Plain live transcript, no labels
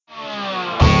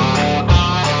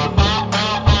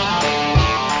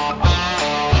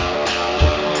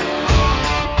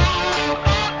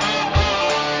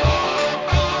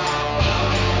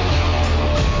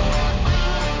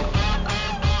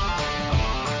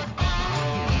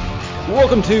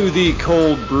Welcome to the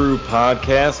Cold Brew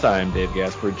Podcast. I'm Dave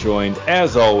Gasper, joined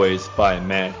as always by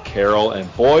Matt Carroll,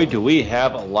 and boy, do we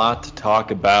have a lot to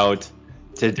talk about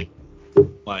today.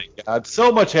 My God,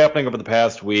 so much happening over the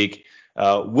past week.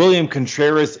 William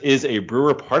Contreras is a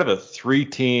Brewer, part of a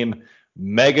three-team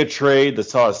mega trade that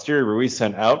saw Esteury Ruiz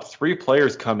sent out. 3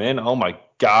 players come in. Oh my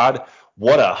God,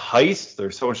 what a heist.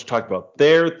 There's so much to talk about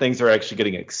there. Things are actually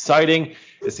getting exciting.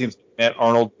 It seems Matt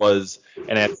Arnold was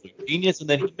an absolute genius, and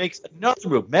then he makes another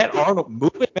move. Matt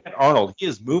Arnold. He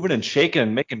is moving and shaking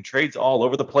and making trades all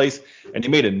over the place, and he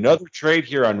made another trade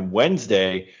here on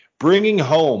Wednesday, bringing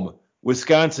home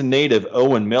Wisconsin native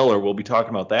Owen Miller. We'll be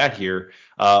talking about that here.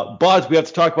 But we have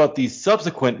to talk about the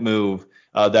subsequent move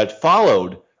that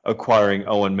followed acquiring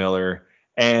Owen Miller,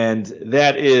 and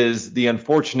that is the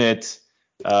unfortunate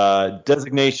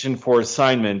designation for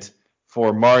assignment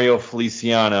for Mario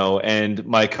Feliciano. And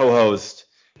my co-host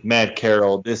Matt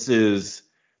Carroll, this is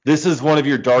one of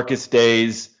your darkest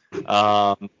days.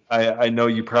 I know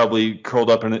you probably curled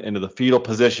up into the fetal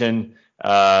position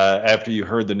after you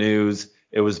heard the news.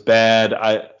 It was bad.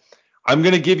 I'm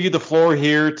going to give you the floor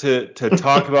here to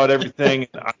talk about everything.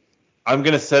 I'm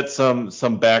going to set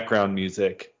some background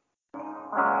music.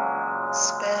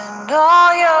 Spend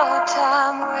all your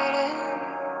time waiting.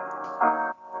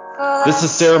 This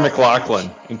is Sarah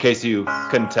McLachlan, in case you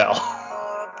couldn't tell.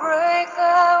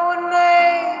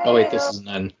 Oh wait, this is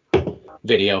none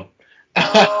video.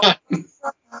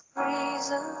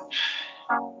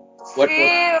 What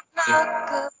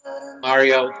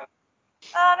Mario?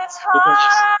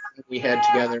 We had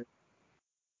together,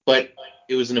 but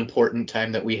it was an important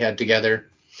time that we had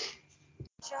together.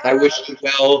 I wish you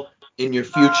well in your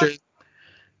future.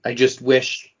 I just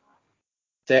wish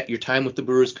that your time with the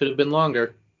Brewers could have been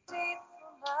longer.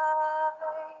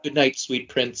 Good night, sweet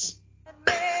prince.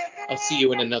 I'll see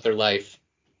you in another life.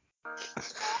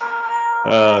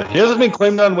 He hasn't been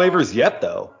claimed on waivers yet,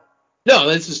 though. No,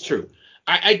 this is true.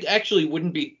 I actually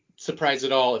wouldn't be surprised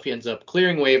at all if he ends up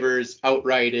clearing waivers,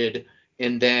 outrighted,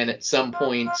 and then at some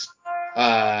point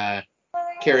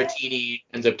Caratini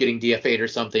ends up getting DFA'd or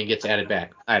something, gets added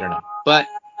back. I don't know. But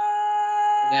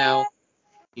now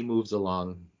he moves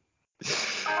along.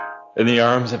 In the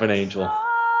arms of an angel.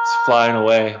 He's flying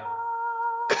away.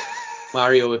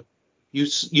 Mario, you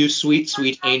sweet,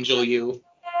 sweet angel, you.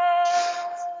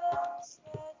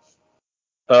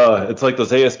 It's like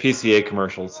those ASPCA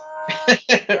commercials.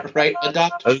 Right?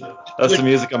 Adopt. That's the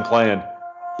music I'm playing.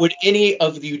 Would any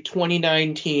of you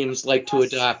 29 teams like to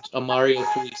adopt a Mario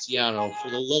Feliciano for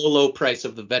the low price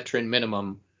of the veteran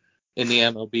minimum in the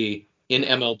MLB?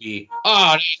 Oh,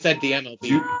 I said the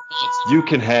MLB. You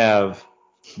can have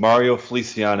Mario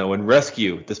Feliciano and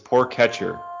rescue this poor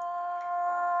catcher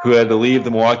who had to leave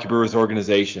the Milwaukee Brewers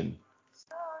organization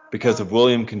because of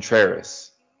William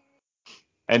Contreras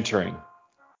entering.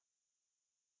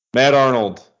 Matt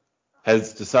Arnold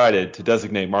has decided to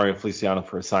designate Mario Feliciano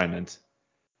for assignment,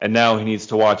 and now he needs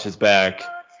to watch his back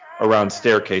around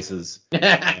staircases.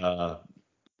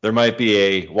 There might be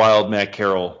a wild Matt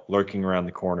Carroll lurking around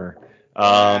the corner.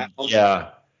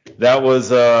 Yeah, that was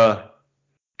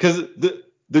because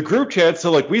the group chat.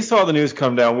 So like we saw the news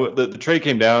come down. The trade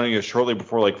came down shortly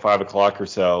before like 5 o'clock or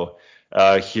so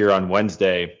here on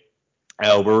Wednesday.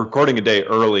 We're recording a day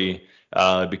early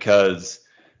because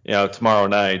tomorrow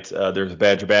night there's a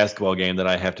Badger basketball game that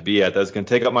I have to be at. That's going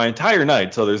to take up my entire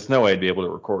night, so there's no way I'd be able to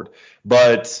record.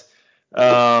 But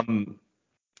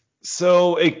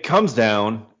so it comes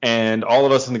down, and all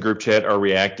of us in the group chat are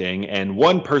reacting, and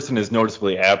one person is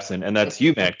noticeably absent, and that's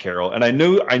you, Matt Carroll. And I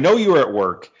know you were at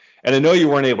work, and I know you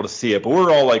weren't able to see it, but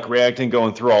we're all like reacting,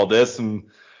 going through all this, and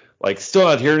like still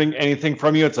not hearing anything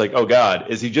from you. It's like, oh God,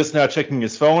 is he just now checking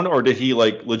his phone, or did he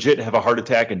like legit have a heart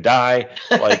attack and die?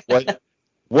 Like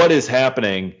what is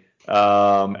happening?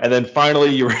 And then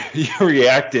finally you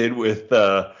reacted with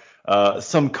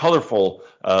some colorful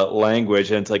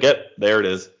language, and it's like, there it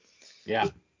is. Yeah.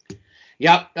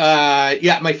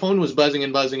 My phone was buzzing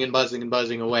and buzzing and buzzing and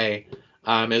buzzing away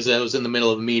as I was in the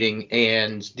middle of a meeting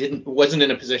and wasn't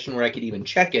in a position where I could even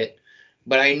check it.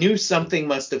 But I knew something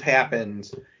must have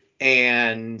happened.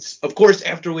 And of course,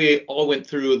 after we all went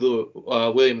through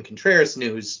the William Contreras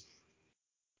news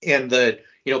and the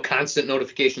constant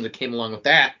notifications that came along with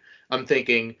that, I'm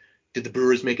thinking, did the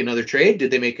Brewers make another trade?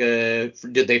 Did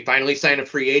they finally sign a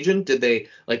free agent?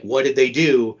 What did they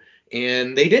do?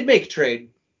 And they did make a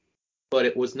trade, but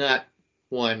it was not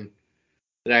one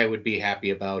that I would be happy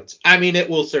about. I mean, it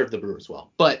will serve the Brewers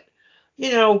well, but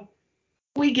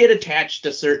we get attached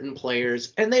to certain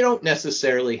players, and they don't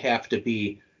necessarily have to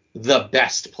be the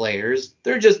best players.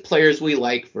 They're just players we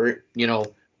like for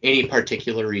any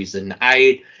particular reason.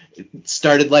 I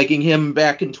started liking him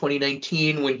back in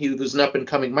 2019 when he was an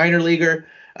up-and-coming minor leaguer.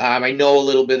 I know a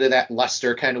little bit of that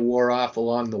luster kind of wore off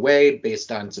along the way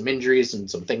based on some injuries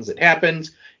and some things that happened.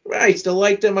 But I still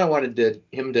liked him. I wanted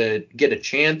him to get a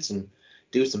chance and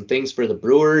do some things for the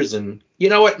Brewers. And you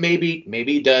know what? Maybe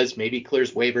he does. Maybe he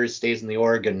clears waivers, stays in the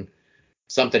org, and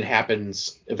something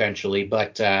happens eventually.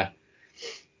 But I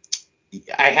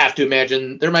have to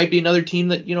imagine there might be another team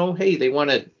that, hey, they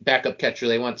want a backup catcher.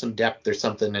 They want some depth or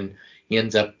something, and he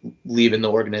ends up leaving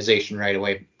the organization right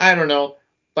away. I don't know.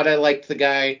 But I liked the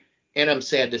guy, and I'm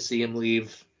sad to see him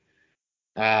leave.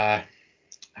 I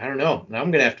don't know. Now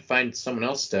I'm going to have to find someone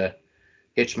else to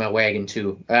hitch my wagon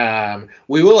to.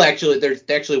 We will actually – there's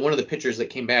actually one of the pitchers that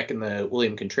came back in the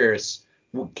William Contreras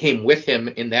came with him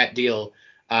in that deal.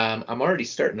 I'm already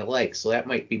starting to like, so that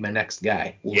might be my next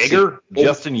guy. Yeager?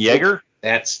 Justin Yeager?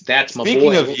 That's my boy.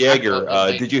 Speaking of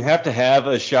Yeager, did you have to have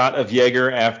a shot of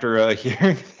Yeager after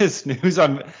hearing this news?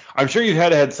 I'm sure you had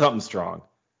to have something strong.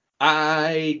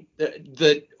 I'm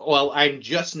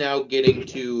just now getting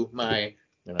to my.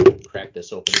 I'm gonna crack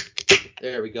this open.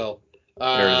 There we go.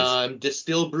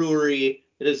 Distill Brewery.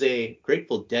 It is a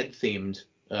Grateful Dead themed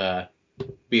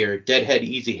beer. Deadhead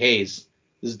Easy Haze.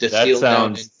 This is distilled. That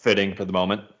sounds fitting for the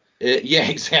moment. Yeah,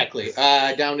 exactly.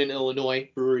 Down in Illinois,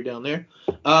 brewery down there.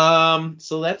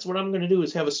 So that's what I'm gonna do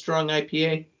is have a strong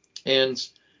IPA and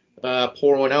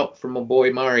pour one out for my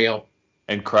boy Mario.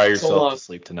 And cry yourself to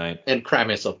sleep tonight. And cry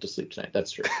myself to sleep tonight.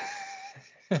 That's true.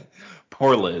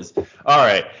 Poor Liz. All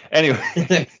right.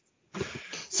 Anyway.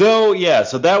 So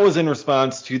that was in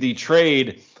response to the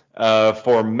trade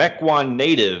for Mequon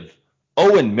native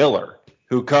Owen Miller,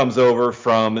 who comes over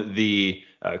from the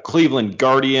Cleveland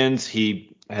Guardians.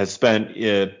 He has spent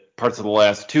parts of the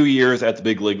last 2 years at the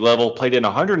big league level, played in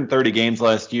 130 games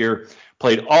last year,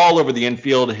 played all over the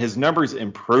infield. His numbers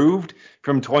improved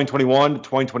from 2021 to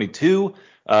 2022.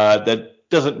 That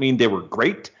doesn't mean they were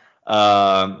great.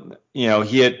 He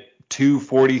hit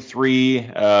 243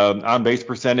 on base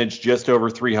percentage, just over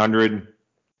 300.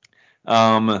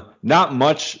 Not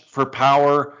much for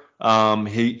power.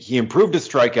 He improved his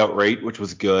strikeout rate, which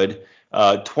was good.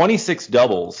 26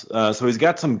 doubles. So he's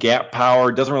got some gap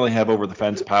power, doesn't really have over the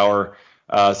fence power.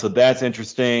 So that's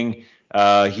interesting.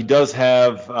 He does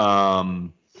have,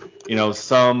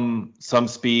 some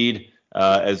speed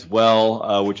as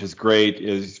well, which is great.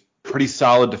 Is pretty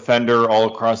solid defender all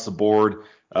across the board.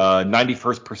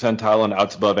 91st percentile on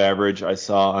outs above average I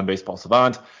saw on Baseball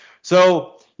Savant.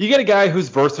 So you get a guy who's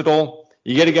versatile.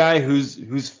 You get a guy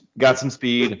who's got some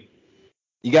speed.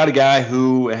 You got a guy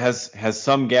who has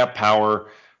some gap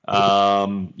power,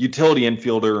 utility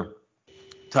infielder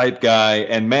type guy.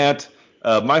 And Matt,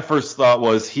 my first thought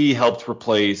was he helped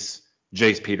replace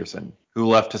Jace Peterson, who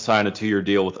left to sign a 2-year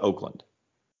deal with Oakland.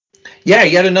 Yeah,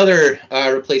 yet another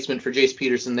replacement for Jace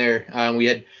Peterson there. We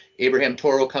had Abraham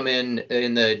Toro come in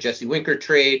the Jesse Winker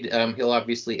trade. He'll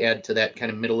obviously add to that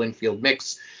kind of middle infield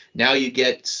mix. Now you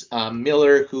get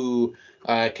Miller, who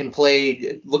can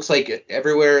play, looks like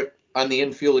everywhere on the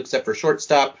infield except for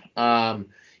shortstop.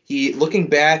 He, looking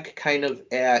back kind of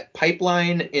at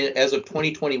Pipeline as of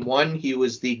 2021, he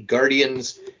was the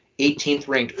Guardians' 18th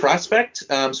ranked prospect.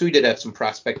 So he did have some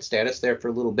prospect status there for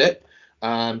a little bit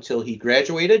until he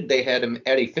graduated. They had him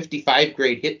at a 55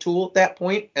 grade hit tool at that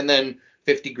point, and then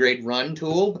 50 grade run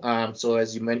tool. So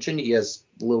as you mentioned, he has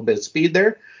a little bit of speed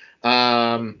there.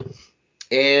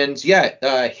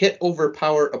 Hit over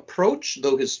power approach,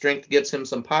 though his strength gives him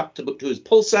some pop to his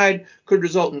pull side, could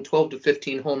result in 12 to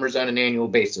 15 homers on an annual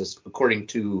basis, according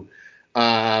to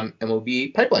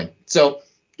MLB Pipeline. So,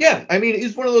 yeah, I mean,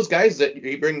 he's one of those guys that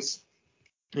he brings,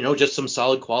 just some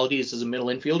solid qualities as a middle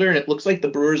infielder, and it looks like the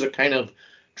Brewers are kind of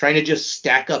trying to just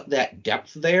stack up that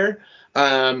depth there,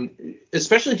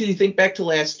 especially because you think back to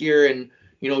last year and,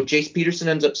 Jace Peterson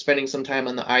ends up spending some time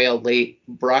on the IL late.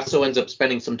 Brasso ends up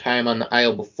spending some time on the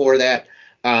IL before that.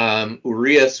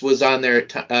 Urias was on there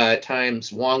at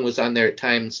times. Wong was on there at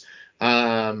times.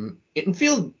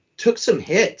 Infield took some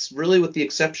hits, really, with the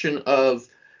exception of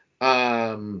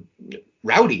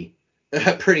Rowdy,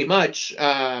 pretty much.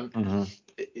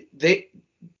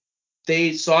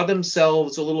 They saw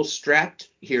themselves a little strapped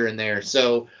here and there.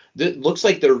 So it looks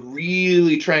like they're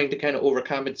really trying to kind of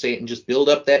overcompensate and just build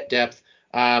up that depth.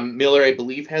 Miller, I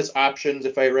believe, has options,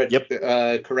 if I read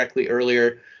correctly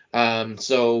earlier.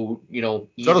 So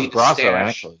does Brasso, stash.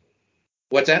 actually.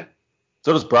 What's that?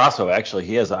 So does Brasso, actually.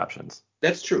 He has options.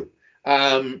 That's true.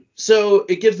 So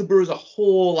it gives the Brewers a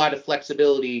whole lot of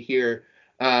flexibility here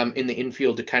in the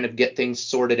infield to kind of get things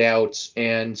sorted out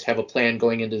and have a plan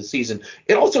going into the season.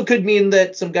 It also could mean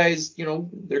that some guys,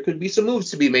 there could be some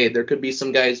moves to be made. There could be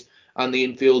some guys on the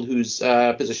infield whose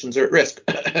positions are at risk.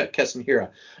 Keston Hiura.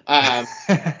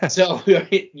 So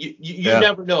you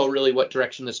never know really what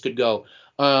direction this could go.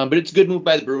 But it's a good move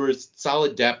by the Brewers,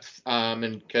 solid depth,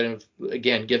 and kind of,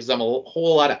 again, gives them a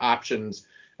whole lot of options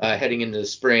heading into the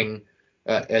spring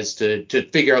as to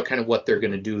figure out kind of what they're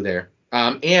going to do there.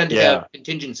 And have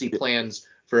contingency plans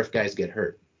for if guys get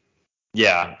hurt.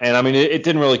 Yeah, and I mean, it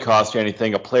didn't really cost you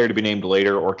anything. A player to be named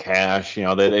later or cash. They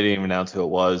didn't even announce who it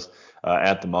was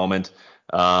at the moment.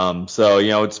 So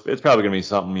it's probably going to be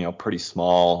something pretty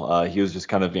small. He was just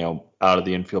kind of out of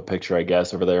the infield picture, I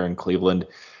guess, over there in Cleveland.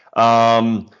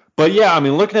 But yeah, I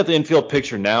mean, looking at the infield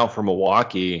picture now for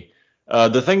Milwaukee,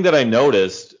 the thing that I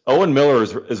noticed, Owen Miller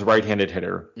is a right-handed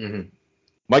hitter. Mm-hmm.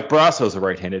 Mike Brasso is a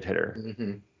right-handed hitter.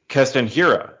 Mm-hmm. Keston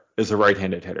Hiura is a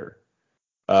right-handed hitter.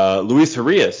 Luis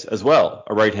Urias as well,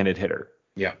 a right-handed hitter.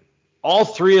 Yeah. All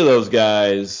three of those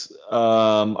guys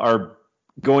are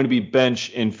going to be bench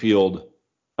infield.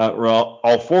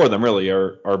 All four of them really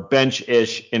are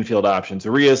bench-ish infield options.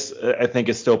 Urias, I think,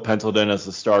 is still penciled in as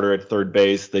the starter at third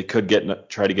base. They could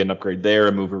try to get an upgrade there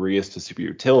and move Urias to super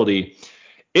utility.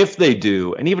 If they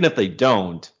do, and even if they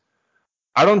don't,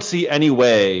 I don't see any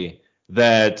way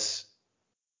that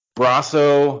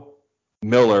Brasso,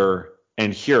 Miller,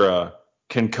 and Hiura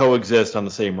can coexist on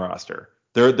the same roster.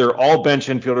 They're all bench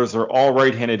infielders. They're all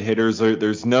right-handed hitters.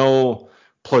 There's no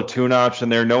platoon option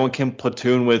there. No one can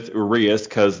platoon with Urias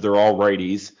because they're all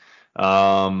righties.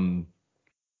 Like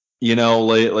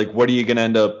what are you going to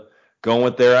end up going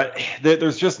with there?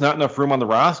 There's just not enough room on the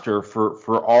roster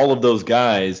for all of those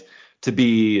guys to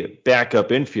be backup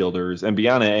infielders and be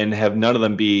on it and have none of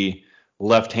them be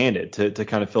left-handed to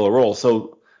kind of fill a role.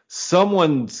 So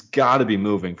someone's got to be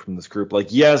moving from this group. Like,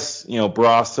 yes,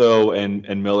 Brasso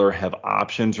and Miller have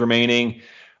options remaining.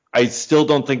 I still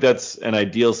don't think that's an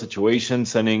ideal situation,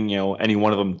 sending either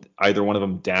one of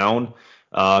them down,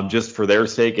 just for their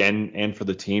sake and for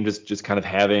the team. Just kind of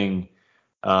having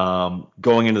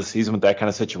going into the season with that kind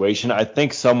of situation. I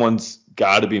think someone's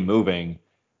got to be moving,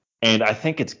 and I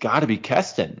think it's got to be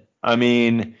Keston. I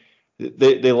mean,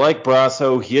 they like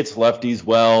Brasso. He hits lefties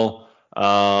well.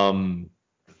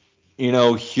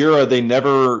 Hiura, they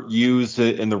never used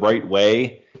it in the right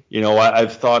way.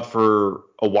 I've thought for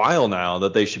a while now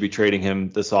that they should be trading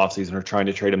him this offseason or trying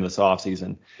to trade him this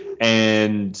offseason.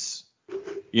 And,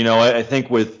 I think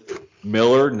with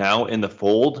Miller now in the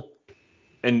fold,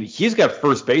 and he's got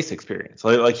first base experience.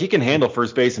 Like he can handle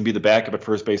first base and be the backup at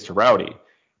first base to Rowdy.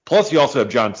 Plus, you also have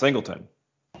John Singleton.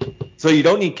 So you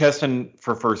don't need Keston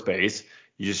for first base.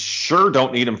 You just sure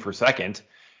don't need him for second.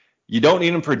 You don't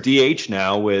need him for DH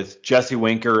now with Jesse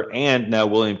Winker and now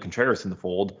William Contreras in the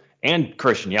fold and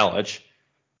Christian Yelich.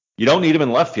 You don't need him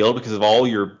in left field because of all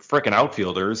your frickin'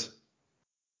 outfielders.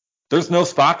 There's no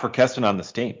spot for Keston on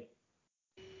this team.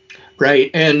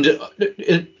 Right. And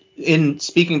in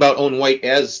speaking about Owen White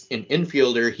as an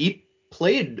infielder, he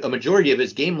played a majority of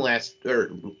his games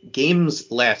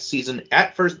last season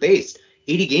at first base.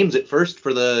 80 games at first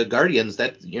for the Guardians.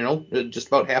 That's, just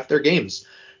about half their games.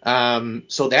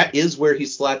 So that is where he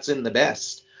slots in the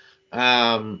best.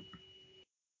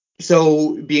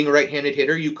 So being a right-handed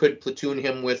hitter, you could platoon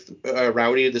him with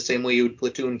Rowdy the same way you would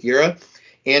platoon Hiura.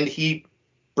 And he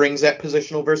brings that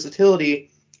positional versatility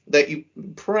that you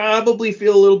probably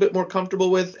feel a little bit more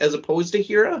comfortable with as opposed to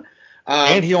Hiura.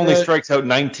 And he only strikes out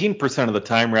 19% of the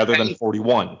time rather than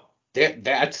 41.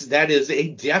 That is a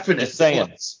definite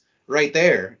plus right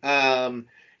there.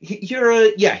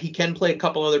 Hiura, he can play a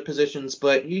couple other positions,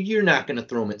 but you're not going to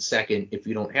throw him at second if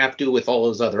you don't have to with all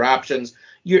those other options.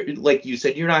 Like you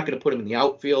said, you're not going to put him in the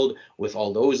outfield with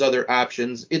all those other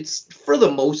options. It's, for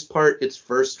the most part, it's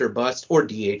first or bust, or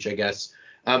DH, I guess,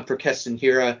 for Keston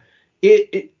Hiura.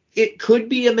 It could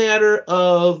be a matter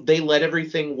of they let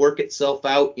everything work itself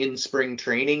out in spring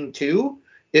training, too.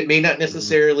 It may not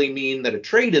necessarily mean that a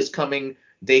trade is coming.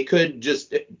 They could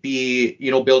just be,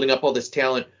 building up all this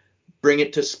talent, bring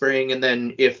it to spring, and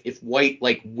then if White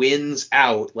wins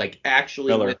out,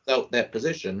 actually wins out that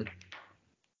position.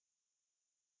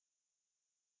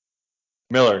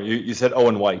 Miller, you said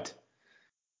Owen White.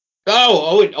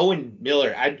 Oh, Owen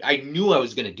Miller. I knew I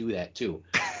was going to do that too.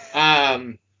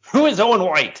 Who is Owen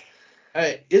White?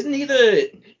 Isn't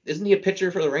he a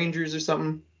pitcher for the Rangers or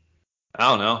something?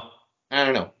 I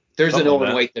don't know. There's an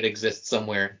Owen White that exists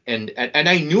somewhere, and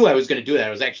I knew I was going to do that.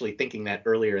 I was actually thinking that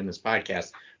earlier in this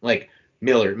podcast.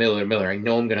 Miller. I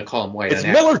know I'm going to call him White. It's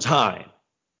Miller time.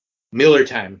 Miller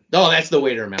time. Oh, that's the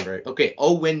way to remember it. Okay,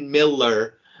 Owen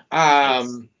Miller.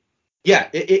 Yeah,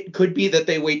 it could be that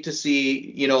they wait to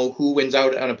see, who wins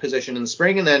out on a position in the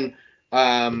spring, and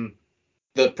then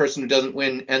the person who doesn't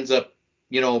win ends up,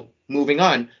 moving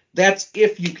on. That's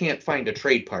if you can't find a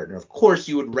trade partner. Of course,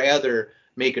 you would rather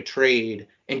make a trade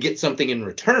and get something in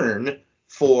return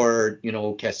for,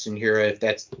 Keston Hiura, if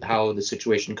that's how the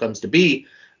situation comes to be.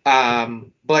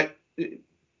 But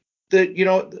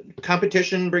the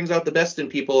competition brings out the best in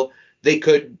people. They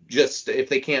could just, if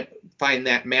they can't find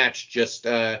that match, just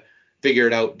figure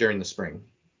it out during the spring.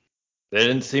 They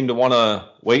didn't seem to want to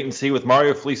wait and see with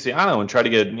Mario Feliciano and try to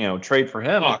get, trade for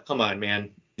him. Oh, come on, man.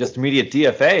 Just immediate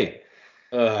DFA.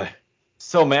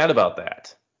 So mad about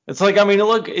that. It's like, I mean,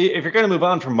 look, if you're going to move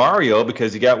on from Mario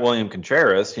because you got William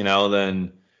Contreras,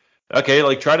 then okay,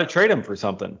 like try to trade him for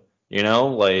something,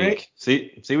 Right.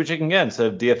 see what you can get instead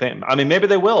of DFA. I mean, maybe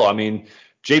they will. I mean,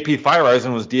 JP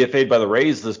Fireisen was DFA'd by the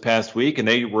Rays this past week, and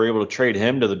they were able to trade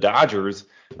him to the Dodgers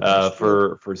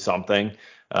for something.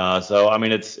 So I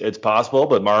mean, it's possible,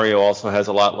 but Mario also has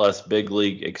a lot less big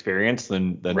league experience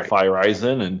than Right.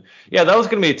 Fireisen, and yeah, that was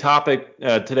going to be a topic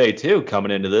today too,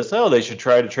 coming into this. Oh, they should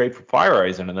try to trade for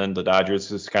Fireisen, and then the Dodgers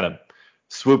just kind of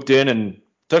swooped in and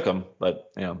took him.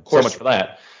 But so much for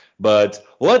that. But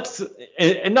let's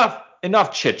enough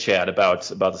chit chat about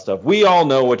the stuff. We all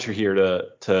know what you're here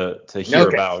to hear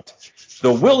about.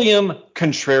 The William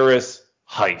Contreras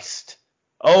heist.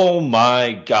 Oh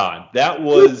my God, that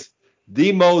was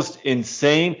the most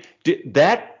insane.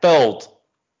 That felt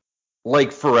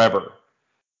like forever.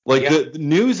 Like the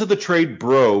news of the trade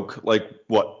broke like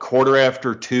what, quarter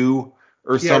after 2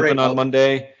 or something on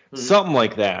Monday, something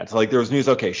like that. Like there was news.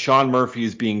 Okay, Sean Murphy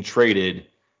is being traded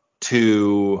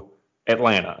to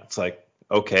Atlanta. It's like,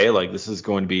 okay, like this is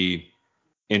going to be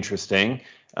interesting.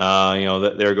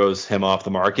 There goes him off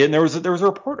the market. And there was a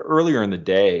report earlier in the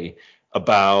day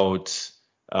about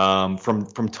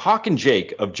from Talkin'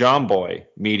 Jake of John Boy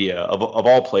Media of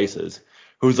all places,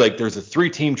 who's like, there's a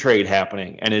 3-team trade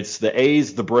happening, and it's the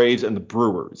A's, the Braves, and the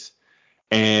Brewers.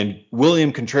 And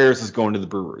William Contreras is going to the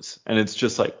Brewers. And it's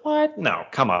just like, what? No,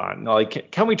 come on.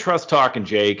 Like, can we trust Talkin'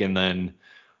 Jake? And then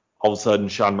all of a sudden,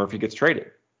 Sean Murphy gets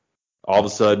traded. All of a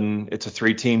sudden, it's a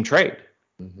 3-team trade.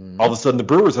 Mm-hmm. All of a sudden, the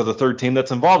Brewers are the third team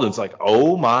that's involved. And it's like,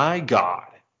 oh my God,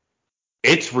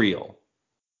 it's real.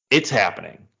 It's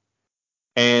happening.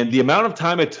 And the amount of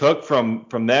time it took from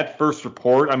that first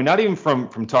report, I mean, not even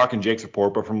from Talkin' Jake's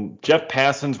report, but from Jeff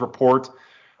Passan's report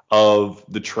of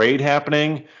the trade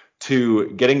happening to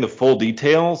getting the full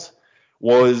details,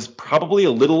 was probably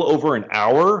a little over an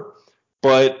hour.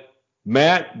 But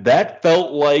Matt, that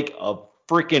felt like a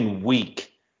freaking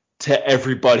week to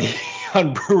everybody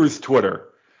on Brewers Twitter.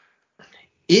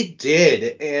 It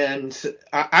did, and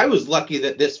I was lucky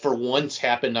that this for once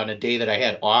happened on a day that I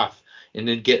had off and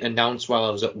didn't get announced while I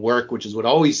was at work, which is what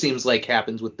always seems like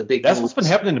happens with the big That's moves. What's been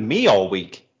happening to me all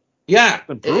week. Yeah. It's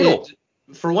been brutal.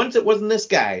 For once, it wasn't this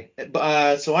guy.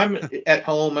 So I'm at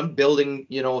home, I'm building,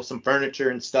 some furniture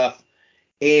and stuff,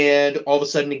 and all of a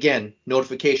sudden, again,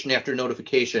 notification after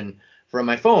notification from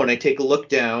my phone. I take a look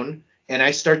down, and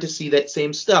I start to see that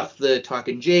same stuff. The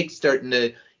Talkin' Jake starting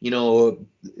to,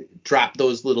 drop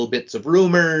those little bits of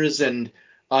rumors, and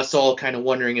us all kind of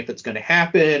wondering if it's going to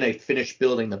happen. I finish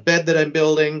building the bed that I'm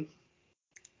building,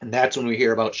 and that's when we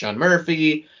hear about Sean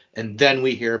Murphy, and then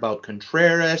we hear about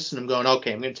Contreras, and I'm going,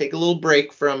 okay, I'm going to take a little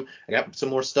break I got some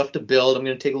more stuff to build. I'm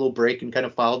going to take a little break and kind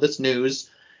of follow this news.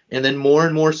 And then more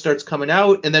and more starts coming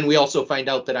out, and then we also find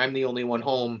out that I'm the only one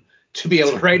home to be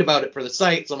able to write about it for the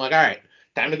site. So I'm like, all right,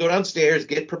 time to go downstairs,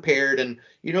 get prepared, and,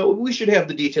 we should have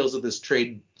the details of this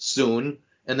trade soon,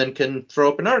 and then can throw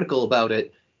up an article about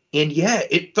it. And yeah,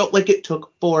 it felt like it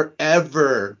took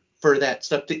forever for that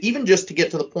stuff to even just to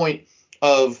get to the point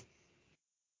of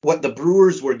what the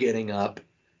Brewers were giving up,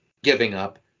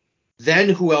 then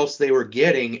who else they were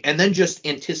getting, and then just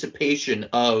anticipation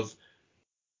of,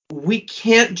 we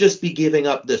can't just be giving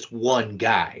up this one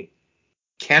guy.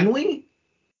 Can we?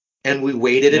 And we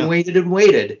waited and waited and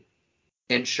waited.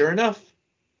 And sure enough,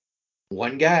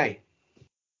 one guy.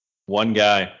 One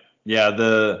guy. Yeah,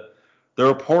 the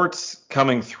reports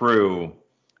coming through,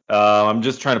 I'm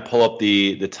just trying to pull up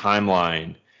the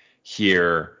timeline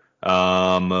here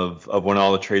of when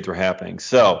all the trades were happening.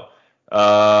 So we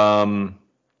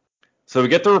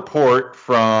get the report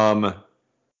from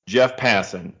Jeff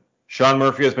Passan. Sean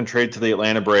Murphy has been traded to the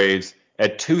Atlanta Braves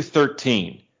at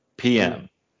 2:13 p.m. Mm-hmm.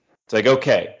 It's like,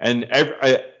 okay. And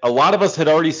a lot of us had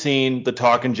already seen the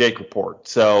Talkin' Jake report.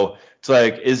 So it's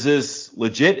like, is this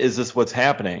legit? Is this what's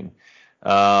happening?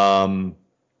 And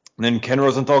then Ken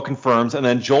Rosenthal confirms, and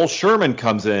then Joel Sherman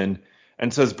comes in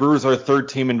and says Brewers are third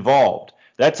team involved.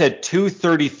 That's at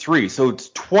 2:33. So it's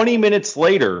 20 minutes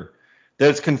later that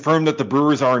it's confirmed that the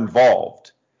Brewers are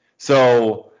involved.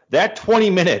 So that 20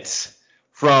 minutes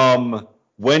from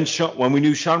when we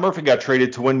knew Sean Murphy got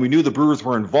traded to when we knew the Brewers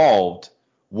were involved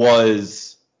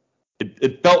was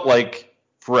it felt like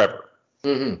forever.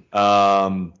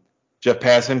 Mm-hmm. Jeff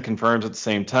Passan confirms at the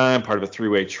same time, part of a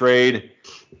three-way trade.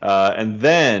 And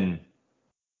then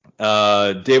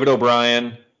David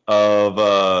O'Brien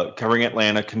of covering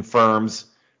Atlanta confirms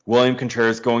William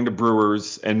Contreras going to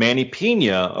Brewers and Manny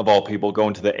Pena, of all people,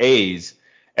 going to the A's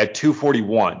at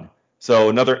 2:41. So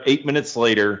another 8 minutes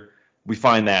later, we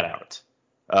find that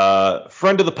out.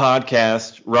 Friend of the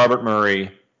podcast, Robert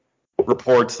Murray,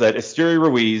 reports that Esteury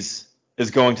Ruiz is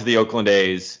going to the Oakland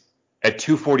A's at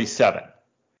 2:47.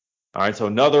 All right, so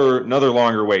another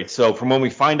longer wait. So from when we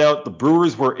find out the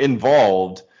Brewers were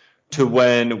involved to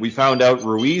when we found out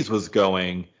Ruiz was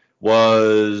going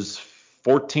was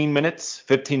 14 minutes,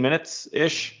 15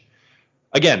 minutes-ish.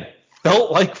 Again,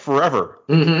 felt like forever.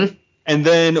 Mm-hmm. And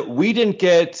then we didn't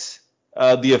get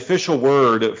the official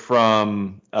word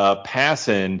from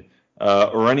Passan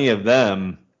or any of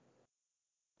them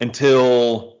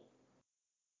until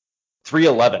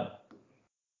 3:11.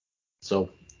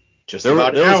 So just there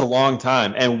about was a long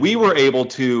time. And we were able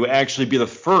to actually be the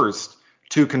first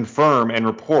to confirm and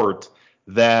report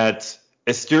that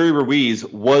Esteury Ruiz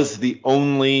was the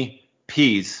only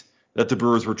piece that the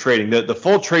Brewers were trading. The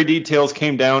full trade details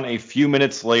came down a few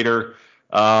minutes later,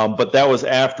 but that was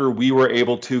after we were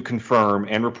able to confirm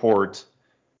and report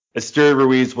Esteury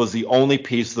Ruiz was the only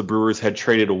piece the Brewers had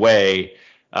traded away.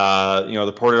 The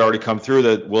report had already come through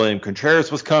that William Contreras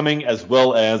was coming, as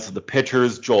well as the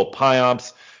pitchers Joel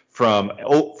Payamps from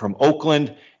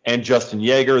Oakland and Justin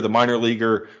Yeager, the minor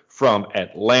leaguer from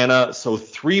Atlanta. So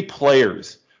 3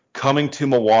 players coming to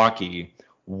Milwaukee,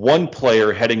 1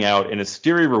 player heading out in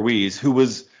Esteury Ruiz, who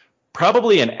was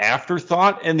probably an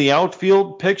afterthought in the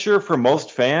outfield picture for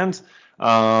most fans.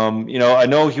 I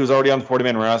know he was already on the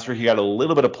 40-man roster. He got a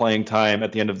little bit of playing time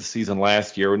at the end of the season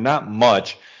last year, not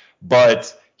much,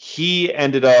 but he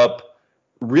ended up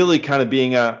really kind of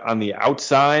being on the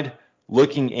outside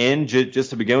looking in just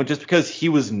to begin with, just because he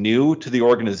was new to the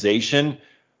organization.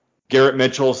 Garrett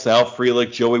Mitchell, Sal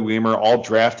Frelick, Joey Wiemer, all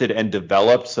drafted and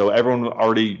developed, so everyone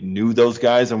already knew those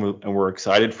guys and were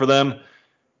excited for them.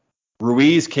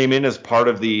 Ruiz came in as part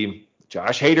of the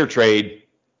Josh Hader trade,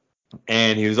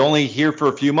 and he was only here for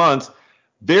a few months.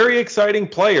 Very exciting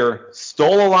player,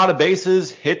 stole a lot of bases,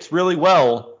 hits really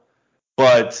well,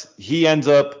 but he ends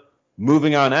up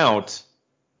moving on out.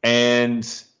 And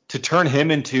to turn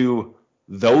him into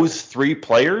those 3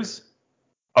 players,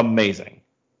 amazing.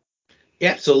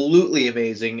 Absolutely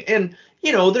amazing. And,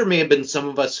 there may have been some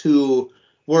of us who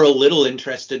were a little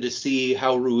interested to see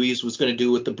how Ruiz was going to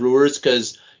do with the Brewers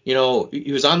because, he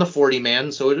was on the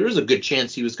 40-man, so there was a good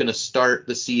chance he was going to start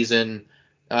the season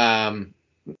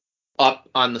up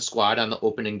on the squad on the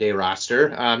opening day roster.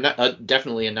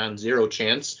 Definitely a non-zero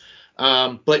chance.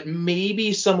 But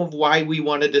maybe some of why we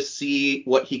wanted to see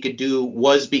what he could do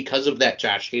was because of that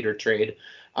Josh Hader trade,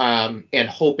 and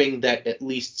hoping that at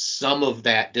least some of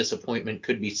that disappointment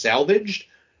could be salvaged.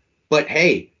 But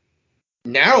hey,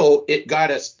 now it got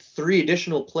us 3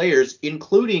 additional players,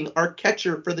 including our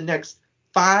catcher for the next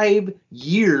 5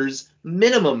 years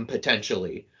minimum,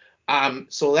 potentially.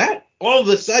 So that all of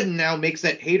a sudden now makes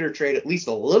that Hader trade at least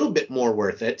a little bit more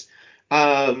worth it.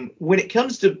 When it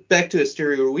comes back to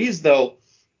Esteury Ruiz, though,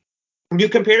 when you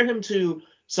compare him to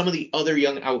some of the other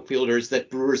young outfielders that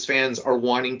Brewers fans are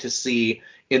wanting to see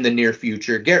in the near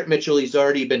future, Garrett Mitchell, he's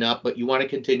already been up, but you want to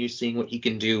continue seeing what he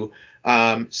can do.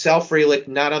 Sal Frelick,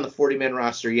 not on the 40-man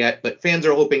roster yet, but fans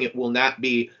are hoping it will not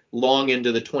be long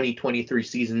into the 2023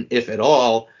 season, if at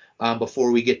all,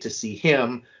 before we get to see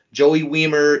him. Joey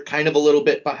Wiemer, kind of a little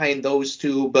bit behind those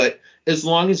 2, but as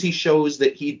long as he shows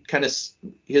that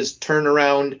his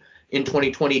turnaround in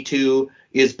 2022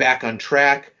 is back on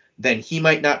track, then he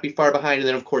might not be far behind. And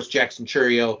then, of course, Jackson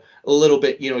Chourio, a little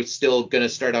bit, he's still going to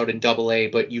start out in Double-A,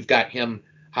 but you've got him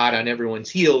hot on everyone's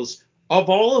heels. Of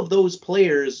all of those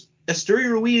players, Esteury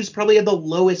Ruiz probably had the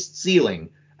lowest ceiling.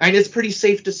 And it's pretty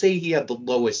safe to say he had the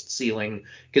lowest ceiling,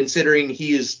 considering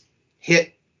he's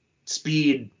hit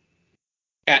speed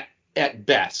at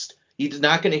best. He's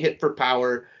not going to hit for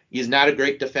power. He's not a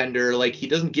great defender. He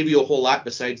doesn't give you a whole lot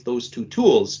besides those 2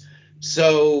 tools.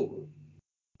 So,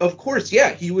 of course,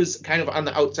 yeah, he was kind of on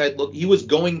the outside look. He was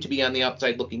going to be on the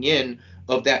outside looking in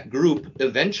of that group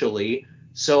eventually.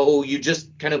 So you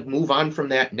just kind of move on from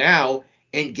that now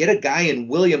and get a guy in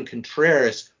William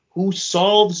Contreras who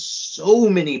solves so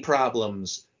many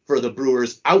problems for the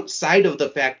Brewers outside of the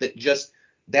fact that just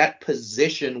that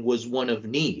position was one of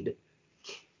need.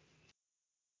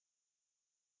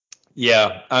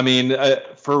 Yeah, I mean,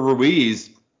 for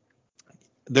Ruiz,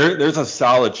 there's a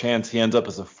solid chance he ends up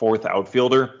as a fourth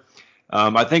outfielder.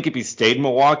 I think if he stayed in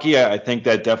Milwaukee, I think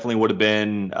that definitely would have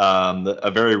been a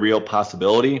very real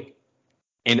possibility.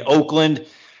 In Oakland,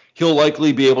 he'll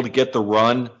likely be able to get the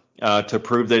run to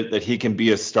prove that he can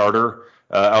be a starter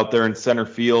out there in center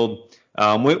field,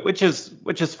 which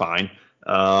is fine.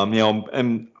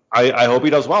 And I hope he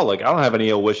does well. Like, I don't have any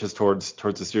ill wishes towards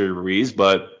Esteury Ruiz,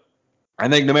 but I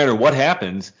think no matter what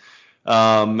happens,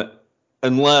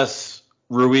 unless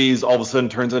Ruiz all of a sudden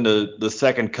turns into the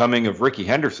second coming of Ricky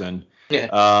Henderson, Yeah.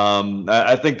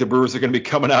 I think the Brewers are going to be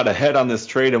coming out ahead on this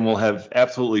trade and will have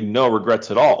absolutely no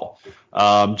regrets at all.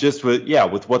 Just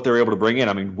with what they're able to bring in.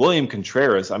 I mean, William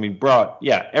Contreras, brought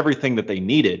everything that they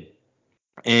needed.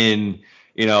 And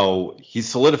he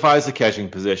solidifies the catching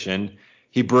position.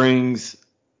 He brings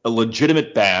a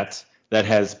legitimate bat that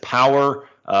has power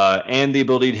and the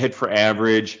ability to hit for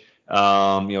average.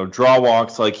 Draw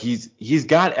walks. Like, he's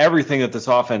got everything that this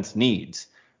offense needs.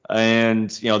 And,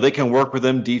 they can work with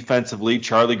him defensively.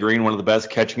 Charlie Green, one of the best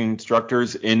catching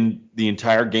instructors in the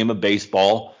entire game of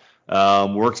baseball,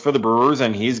 works for the Brewers,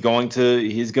 and he's going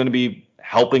to be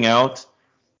helping out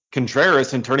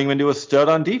Contreras and turning him into a stud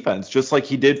on defense, just like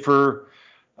he did for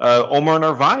Omar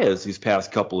Narvaez these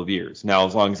past couple of years. Now,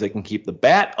 as long as they can keep the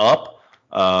bat up,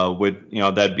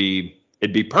 it'd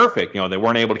be perfect. They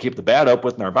weren't able to keep the bat up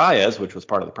with Narvaez, which was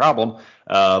part of the problem.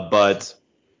 But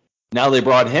now they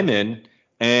brought him in.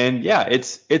 And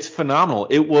it's phenomenal.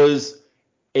 It was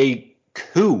a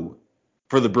coup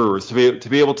for the Brewers to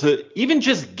be able to even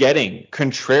just getting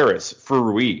Contreras for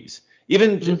Ruiz,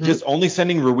 even just only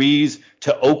sending Ruiz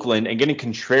to Oakland and getting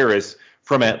Contreras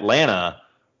from Atlanta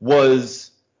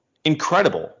was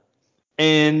incredible.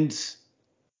 And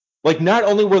like, not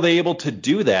only were they able to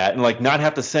do that and like not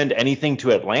have to send anything to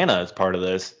Atlanta as part of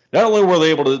this, not only were they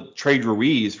able to trade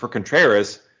Ruiz for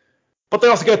Contreras, but they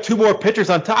also got two more pitchers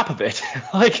on top of it.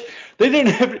 Like, they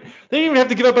didn't even have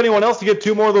to give up anyone else to get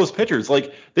two more of those pitchers.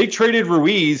 Like, they traded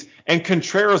Ruiz and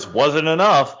Contreras wasn't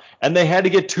enough, and they had to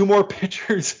get two more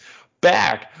pitchers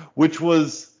back, which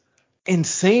was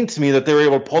insane to me that they were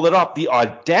able to pull that off. The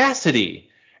audacity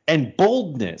and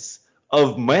boldness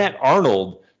of Matt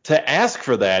Arnold to ask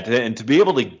for that and to be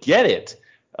able to get it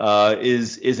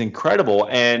is incredible.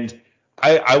 And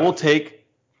I will take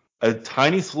a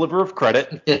tiny sliver of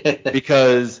credit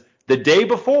because the day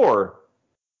before,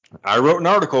 I wrote an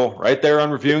article right there on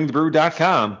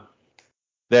reviewingthebrew.com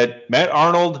that Matt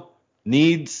Arnold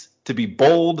needs to be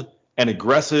bold and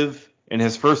aggressive in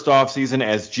his first offseason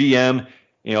as GM.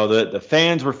 The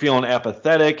fans were feeling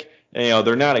apathetic.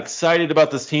 They're not excited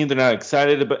about this team. They're not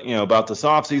excited about this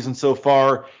offseason so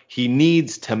far. He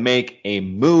needs to make a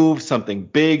move, something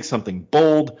big, something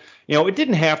bold. It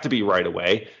didn't have to be right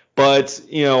away. But,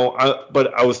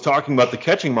 I was talking about the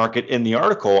catching market in the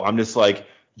article. I'm just like,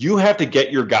 you have to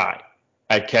get your guy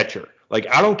at catcher. Like,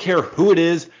 I don't care who it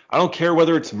is. I don't care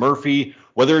whether it's Murphy,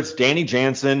 whether it's Danny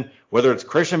Jansen, whether it's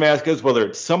Christian Vasquez, whether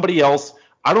it's somebody else.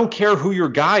 I don't care who your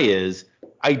guy is.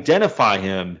 Identify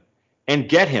him and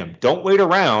get him. Don't wait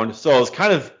around. So I was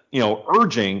kind of,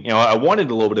 urging, I wanted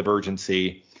a little bit of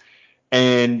urgency.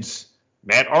 And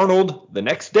Matt Arnold, the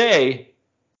next day,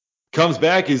 comes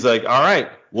back. He's like, all right,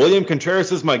 William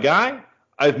Contreras is my guy.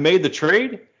 I've made the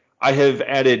trade. I have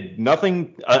added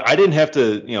nothing. I didn't have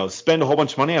to, spend a whole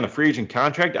bunch of money on a free agent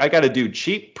contract. I got a dude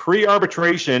cheap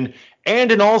pre-arbitration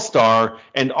and an all-star,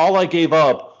 and all I gave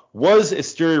up was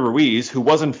Esteury Ruiz, who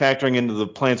wasn't factoring into the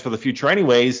plans for the future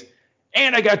anyways,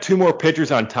 and I got two more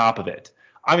pitchers on top of it.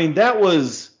 I mean, that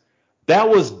was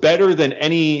better than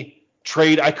any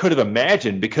trade I could have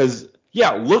imagined because,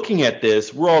 looking at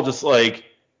this, we're all just like,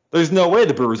 there's no way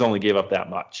the Brewers only gave up that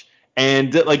much.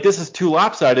 And this is too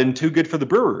lopsided and too good for the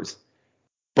Brewers.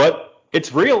 But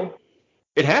it's real.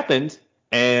 It happened.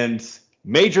 And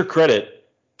major credit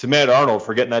to Matt Arnold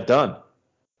for getting that done.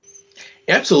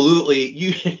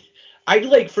 Absolutely.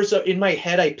 In my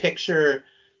head, I picture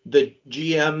the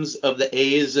GMs of the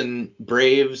A's and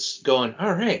Braves going,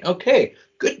 all right, okay,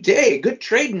 good day, good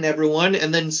trading, everyone.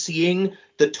 And then seeing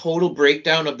the total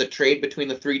breakdown of the trade between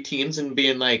the three teams and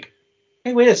being like,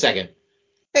 hey, wait a second.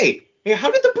 Hey, how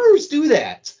did the Brewers do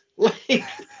that? They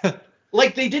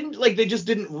just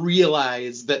didn't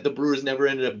realize that the Brewers never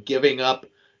ended up giving up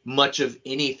much of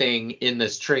anything in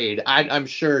this trade. I'm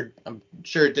sure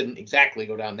it didn't exactly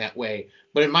go down that way,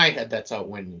 but in my head, that's how it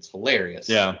went. It's hilarious.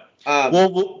 Yeah.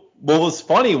 What was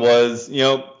funny was,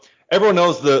 everyone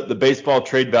knows the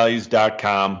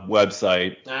baseballtradevalues.com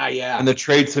website. Yeah. And the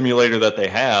trade simulator that they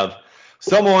have.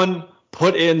 Someone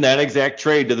put in that exact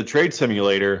trade to the trade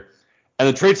simulator, and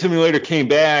the trade simulator came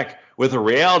back with a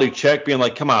reality check being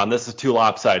like, come on, this is too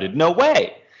lopsided. No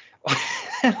way.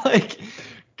 Like,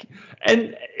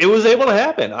 and it was able to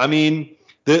happen. I mean,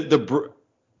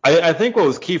 I think what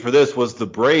was key for this was the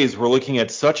Braves were looking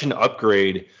at such an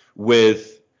upgrade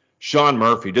with Sean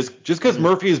Murphy. Just because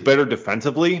Murphy is better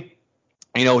defensively,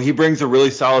 he brings a really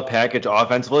solid package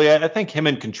offensively. I think him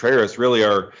and Contreras really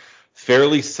are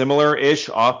fairly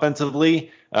similar-ish offensively.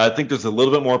 I think there's a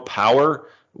little bit more power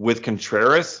with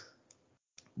Contreras,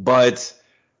 but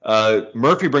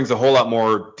Murphy brings a whole lot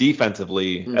more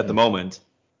defensively at the moment.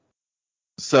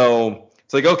 So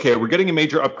it's like, okay, we're getting a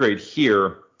major upgrade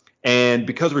here, and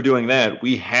because we're doing that,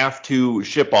 we have to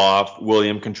ship off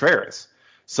William Contreras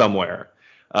somewhere.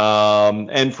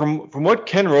 And from what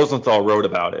Ken Rosenthal wrote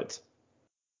about it,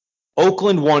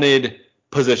 Oakland wanted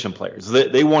position players.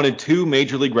 They wanted 2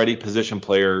 major league ready position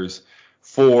players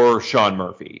for Sean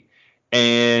Murphy,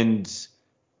 and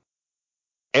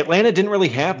Atlanta didn't really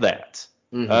have that.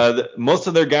 Most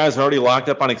of their guys are already locked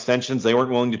up on extensions. They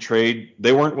weren't willing to trade.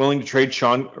 They weren't willing to trade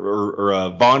Sean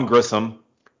or Vaughn Grissom,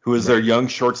 who is their young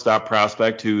shortstop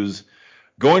prospect, who's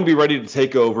going to be ready to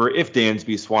take over if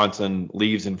Dansby Swanson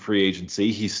leaves in free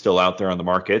agency. He's still out there on the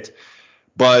market,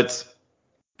 but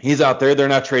he's out there. They're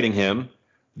not trading him.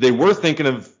 They were thinking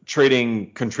of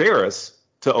trading Contreras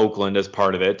to Oakland as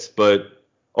part of it, but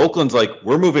Oakland's like,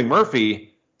 we're moving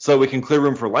Murphy so we can clear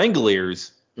room for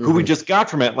Langoliers, who we just got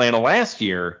from Atlanta last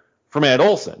year from Matt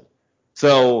Olson.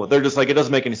 So they're just like, it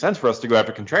doesn't make any sense for us to go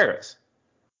after Contreras.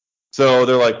 So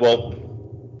they're like, well,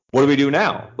 what do we do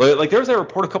now? Like there was a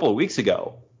report a couple of weeks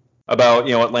ago about,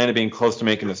 Atlanta being close to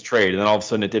making this trade, and then all of a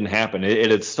sudden it didn't happen. It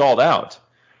had stalled out.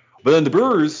 But then the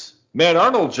Brewers, Matt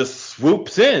Arnold just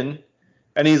swoops in,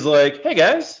 and he's like, hey,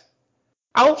 guys,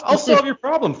 I'll solve your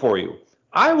problem for you.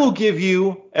 I will give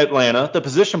you, Atlanta, the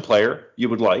position player you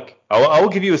would like. I will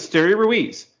give you Esteury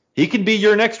Ruiz. He could be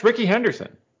your next Ricky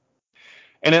Henderson.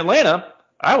 And Atlanta,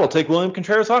 I will take William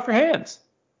Contreras off your hands.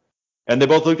 And they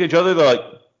both looked at each other. They're like,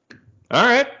 all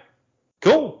right,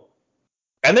 cool.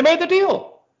 And they made the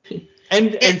deal.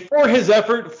 And for his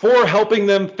effort, for helping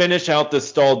them finish out this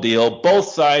stalled deal, both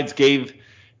sides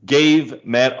gave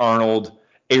Matt Arnold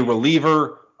a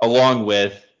reliever along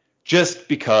with, just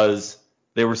because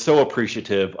they were so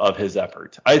appreciative of his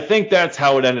effort. I think that's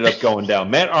how it ended up going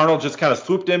down. Matt Arnold just kind of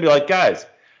swooped in and be like, guys,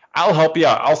 I'll help you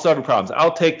out. I'll solve your problems.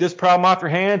 I'll take this problem off your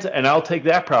hands, and I'll take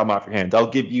that problem off your hands. I'll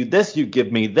give you this. You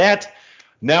give me that.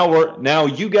 Now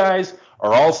you guys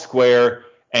are all square,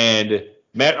 and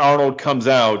Matt Arnold comes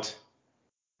out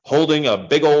holding a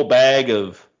big old bag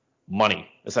of money,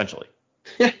 essentially.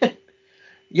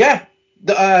 Yeah.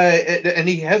 And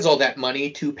he has all that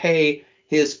money to pay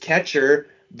his catcher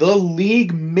the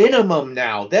league minimum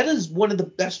now. That is one of the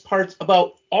best parts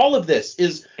about all of this.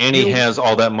 And he has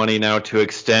all that money now to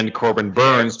extend Corbin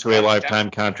Burns to a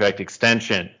lifetime contract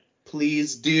extension.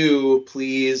 Please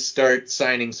start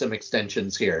signing some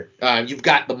extensions here. You've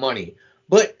got the money.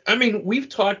 But, I mean, we've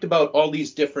talked about all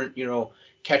these different,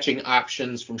 catching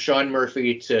options, from Sean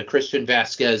Murphy to Christian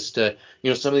Vasquez to,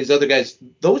 some of these other guys.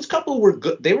 Those couple were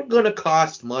good. They were going to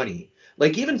cost money.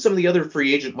 Like, even some of the other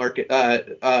free agent market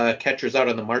catchers out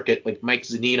on the market, like Mike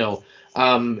Zunino,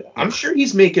 I'm sure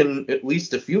he's making at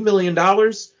least a few $1 million.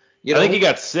 I think he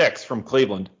got 6 from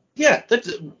Cleveland. Yeah,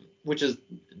 which is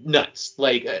nuts.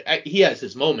 Like, he has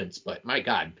his moments, but my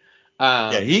God.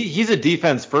 He's a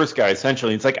defense first guy,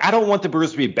 essentially. It's like, I don't want the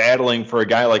Brewers to be battling for a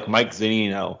guy like Mike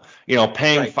Zunino,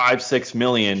 paying $5-6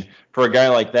 million for a guy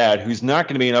like that who's not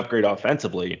going to be an upgrade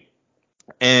offensively.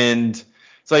 And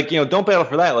it's like, don't battle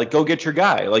for that. Like, go get your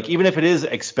guy. Like, even if it is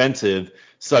expensive,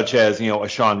 such as, a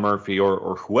Sean Murphy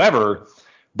or whoever,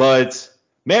 but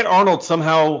Matt Arnold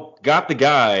somehow got the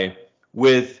guy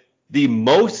with the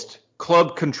most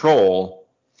club control,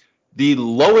 the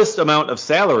lowest amount of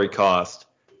salary cost,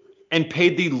 and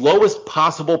paid the lowest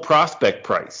possible prospect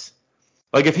price.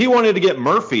 Like, if he wanted to get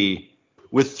Murphy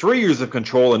with 3 years of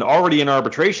control and already in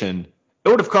arbitration, it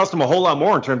would have cost him a whole lot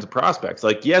more in terms of prospects.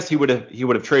 Like, yes, he would have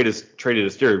traded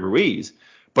Esteury Ruiz,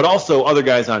 but also other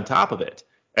guys on top of it.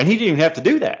 And he didn't even have to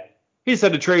do that. He just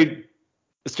had to trade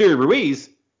Esteury Ruiz,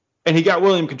 and he got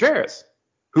William Contreras,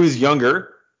 who's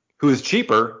younger, who is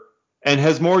cheaper, and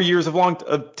has more years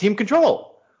of team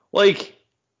control. Like,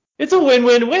 it's a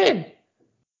win-win-win.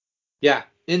 Yeah,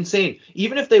 insane.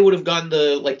 Even if they would have gone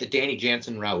the Danny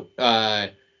Jansen route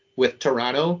with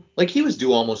Toronto, like, he was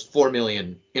due almost $4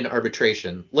 million in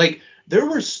arbitration. Like, there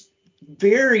were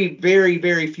very, very,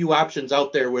 very few options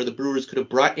out there where the Brewers could have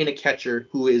brought in a catcher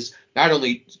who is not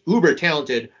only uber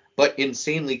talented, but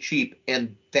insanely cheap,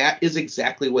 and that is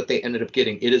exactly what they ended up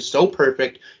getting. It is so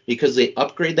perfect because they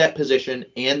upgrade that position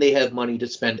and they have money to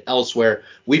spend elsewhere.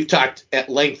 We've talked at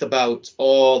length about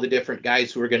all the different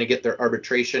guys who are going to get their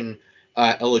arbitration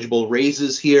eligible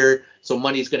raises here, so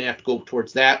money's going to have to go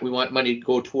towards that. We want money to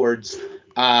go towards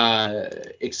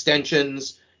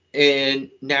extensions, and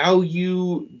now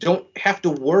you don't have to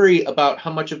worry about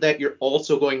how much of that you're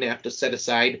also going to have to set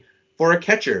aside for a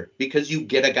catcher, because you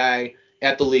get a guy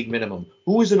at the league minimum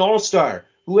who is an all-star,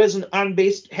 who has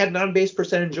had an on-base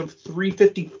percentage of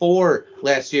 354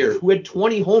 last year, who had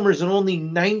 20 homers in only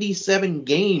 97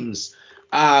 games,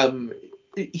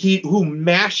 who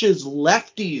mashes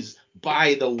lefties,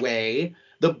 by the way.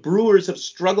 The Brewers have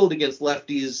struggled against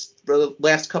lefties for the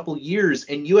last couple years,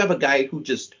 and you have a guy who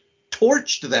just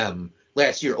torched them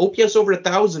last year. OPS over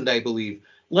 1,000, I believe.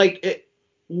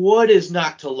 What is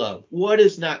not to love? What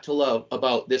is not to love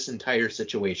about this entire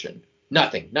situation?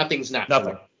 Nothing. Nothing's not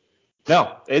Nothing.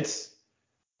 No, it's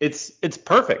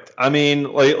perfect. I mean,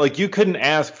 like you couldn't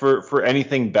ask for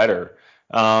anything better.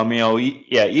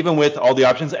 Even with all the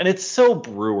options, and it's so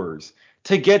Brewers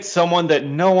to get someone that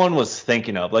no one was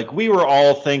thinking of. Like, we were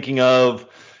all thinking of,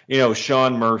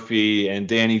 Sean Murphy and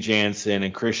Danny Jansen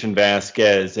and Christian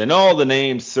Vasquez and all the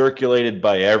names circulated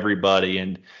by everybody.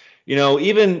 And,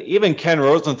 even Ken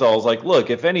Rosenthal's like, look,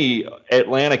 if any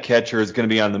Atlanta catcher is going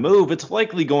to be on the move, it's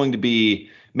likely going to be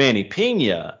Manny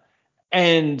Pena.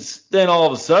 And then all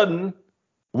of a sudden,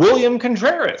 William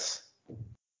Contreras.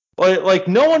 Like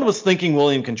no one was thinking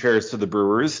William Contreras to the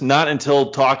Brewers, not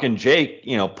until Talkin' Jake,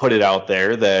 put it out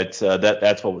there that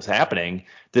that's what was happening.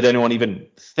 Did anyone even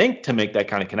think to make that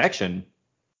kind of connection?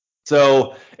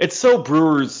 So it's so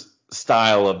Brewers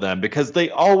style of them, because they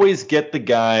always get the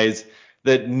guys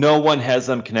that no one has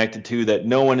them connected to, that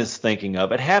no one is thinking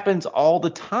of. It happens all the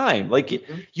time. Like,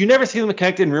 you never see them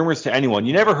connected in rumors to anyone.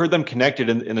 You never heard them connected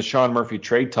in the Sean Murphy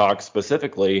trade talk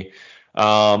specifically.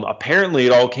 Apparently,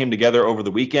 it all came together over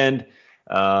the weekend,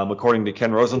 according to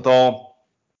Ken Rosenthal,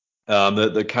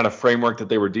 the kind of framework that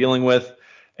they were dealing with.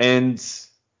 And,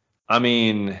 I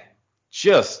mean,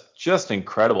 just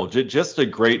incredible. Just a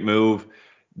great move.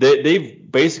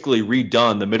 They've basically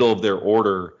redone the middle of their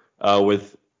order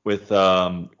with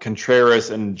Contreras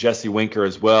and Jesse Winker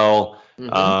as well.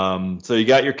 So you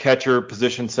got your catcher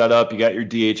position set up. You got your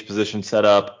DH position set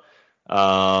up.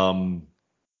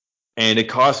 And it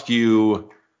cost you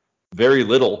very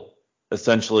little,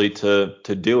 essentially, to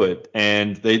do it.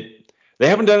 And they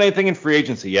haven't done anything in free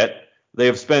agency yet. They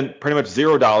have spent pretty much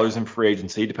 $0 in free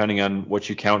agency, depending on what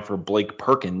you count for Blake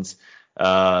Perkins.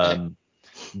 But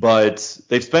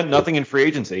they've spent nothing in free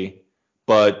agency.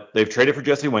 But they've traded for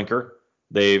Jesse Winker.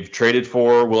 They've traded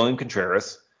for William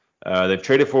Contreras. They've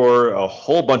traded for a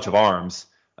whole bunch of arms.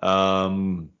 They've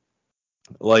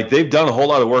done a whole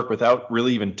lot of work without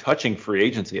really even touching free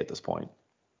agency at this point.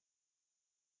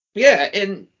 Yeah,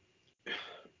 and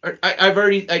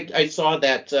I saw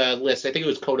that list. I think it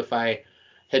was Codify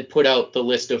had put out the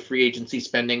list of free agency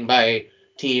spending by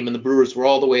team, and the Brewers were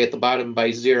all the way at the bottom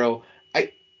by zero.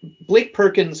 Blake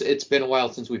Perkins, it's been a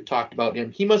while since we've talked about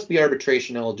him. He must be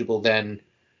arbitration eligible then,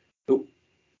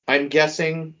 I'm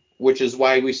guessing, which is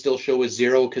why we still show a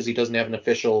zero, because he doesn't have an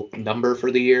official number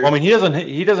for the year. Well, I mean,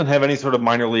 he doesn't have any sort of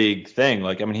minor league thing.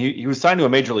 Like, I mean, he was signed to a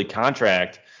major league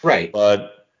contract, right?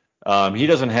 But he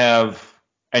doesn't have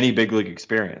any big league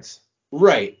experience,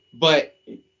 right? But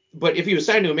if he was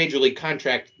signed to a major league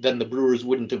contract, then the Brewers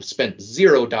wouldn't have spent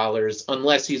 $0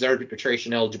 unless he's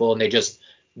arbitration eligible, and they just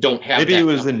don't have. Maybe it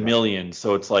was in millions,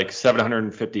 so it's like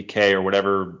 $750K or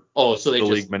whatever. Oh, so they the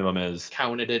just league minimum is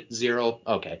counted it zero.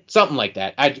 Okay, something like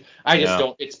that. I just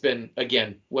don't. It's been,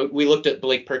 again, we looked at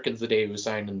Blake Perkins the day he was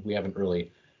signed, and we haven't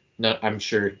really. I'm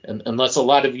sure, unless a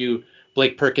lot of you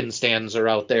Blake Perkins stands are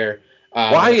out there.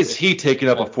 Why is he taking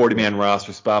up a 40-man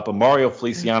roster spot, but Mario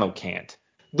Feliciano can't?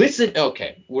 Listen,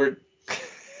 okay, we're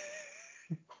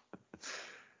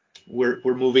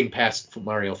moving past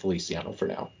Mario Feliciano for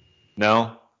now.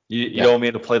 No? You don't want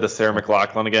me to play the Sarah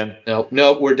McLachlan again?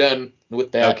 No, we're done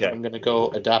with that. Okay. I'm going to go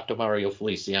adopt a Mario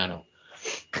Feliciano.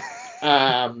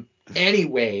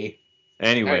 Anyways.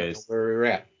 Where we're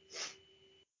at.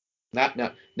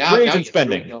 Now, free agent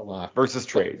spending versus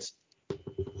trades.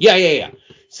 Yeah.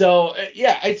 So,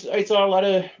 I saw a lot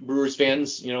of Brewers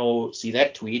fans, see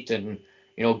that tweet and,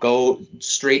 go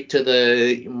straight to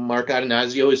the Mark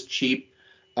Atanasio is cheap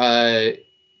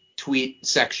tweet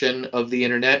section of the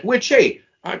internet, which, hey,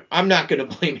 I'm not going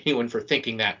to blame anyone for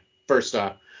thinking that, first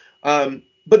off.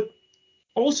 But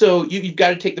also, you've got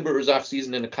to take the Brewers off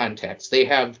season into context. They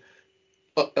have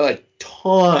a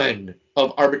ton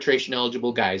of arbitration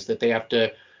eligible guys that they have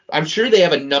to I'm sure they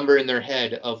have a number in their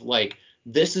head of like,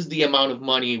 this is the amount of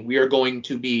money we are going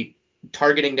to be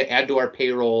targeting to add to our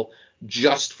payroll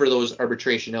just for those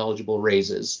arbitration eligible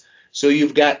raises. So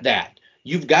you've got that.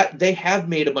 They have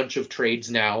made a bunch of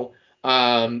trades now.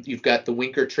 You've got the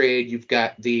Winker trade, you've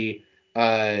got the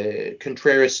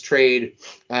Contreras trade,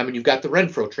 and you've got the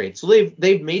Renfroe trade. So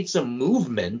they've made some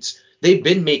movement. They've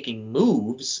been making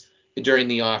moves during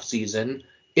the offseason.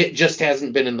 It just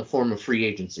hasn't been in the form of free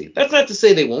agency. That's not to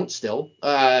say they won't still.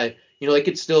 They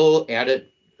could still add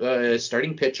a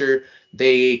starting pitcher.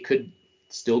 They could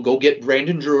still go get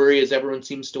Brandon Drury, as everyone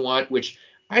seems to want, which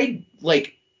I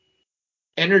like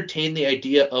entertain the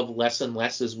idea of less and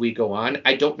less as we go on.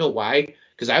 I don't know why,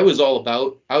 because I was all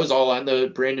on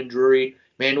the Brandon Drury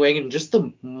bandwagon. Just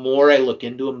the more I look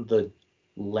into him, the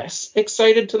less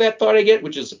excited to that thought I get,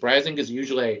 which is surprising because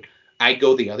usually I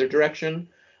go the other direction.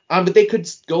 But they could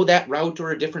go that route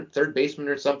or a different third baseman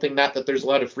or something. Not that there's a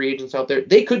lot of free agents out there.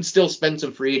 They could still spend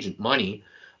some free agent money.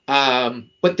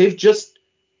 But they've just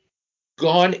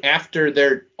gone after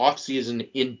their offseason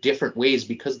in different ways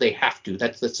because they have to.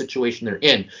 That's the situation they're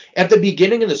in. At the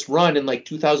beginning of this run in like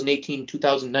 2018,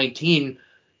 2019,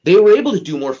 they were able to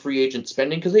do more free agent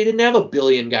spending because they didn't have a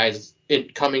billion guys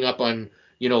coming up on,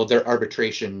 their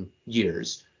arbitration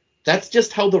years. That's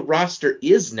just how the roster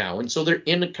is now. And so they're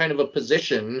in a kind of a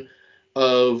position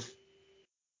of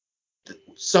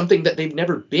something that they've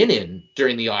never been in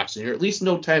during the offseason, or at least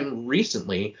no time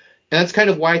recently. And that's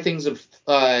kind of why things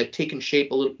have taken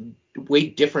shape a little way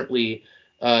differently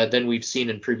than we've seen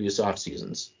in previous off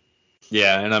seasons.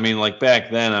 Yeah, and I mean, like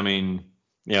back then,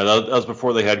 that was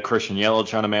before they had Christian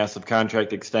Yelich on a massive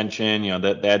contract extension.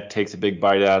 That takes a big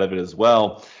bite out of it as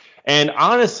well. And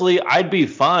honestly, I'd be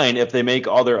fine if they make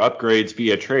all their upgrades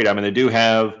via trade. I mean, they do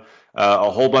have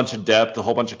a whole bunch of depth, a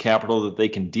whole bunch of capital that they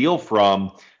can deal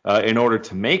from in order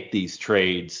to make these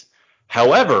trades.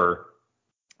 However,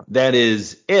 that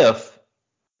is if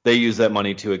they use that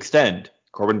money to extend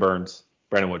Corbin Burnes,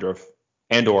 Brandon Woodruff,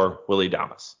 and or Willy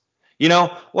Adames.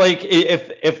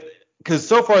 Because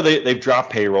so far they've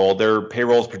dropped payroll. Their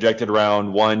payroll is projected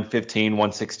around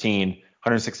 116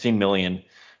 million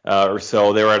or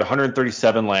so. They were at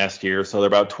 137 last year, so they're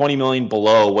about 20 million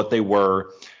below what they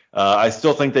were. I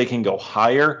still think they can go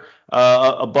higher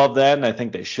above that, and I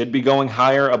think they should be going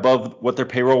higher above what their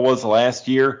payroll was last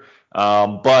year.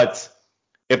 But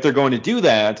if they're going to do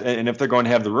that, and if they're going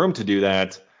to have the room to do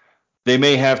that, they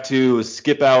may have to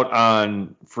skip out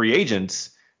on free agents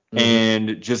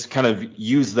and just kind of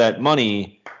use that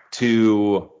money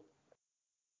to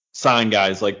sign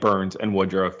guys like Burnes and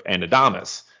Woodruff and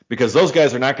Adames, because those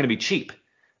guys are not going to be cheap.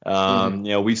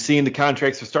 We've seen the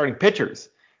contracts for starting pitchers.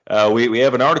 We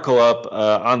have an article up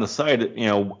on the site,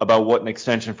 about what an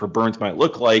extension for Burnes might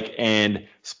look like, and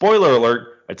spoiler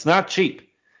alert, it's not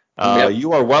cheap.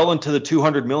 You are well into the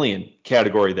 200 million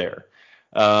category there.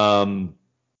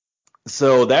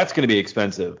 So that's going to be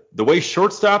expensive. The way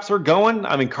shortstops are going,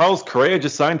 I mean, Carlos Correa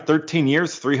just signed 13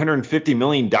 years, $350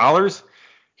 million.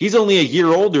 He's only a year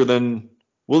older than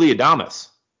Willy Adames.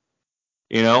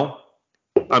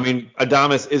 I mean,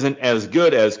 Adames isn't as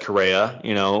good as Correa,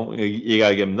 you got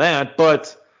to give him that.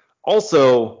 But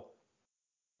also,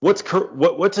 what's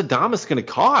Adames going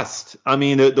to cost? I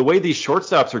mean, the way these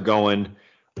shortstops are going,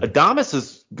 Adames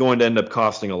is going to end up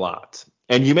costing a lot.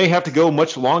 And you may have to go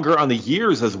much longer on the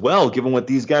years as well, given what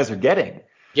these guys are getting.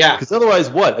 Yeah. Because otherwise,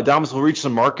 Adames will reach the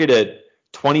market at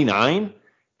 29.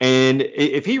 And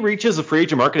if he reaches a free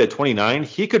agent market at 29,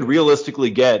 he could realistically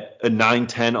get a 9,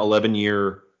 10,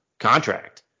 11-year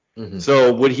contract.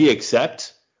 So would he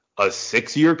accept a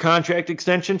 6-year contract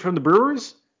extension from the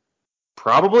Brewers?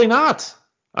 Probably not.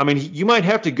 I mean, you might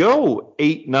have to go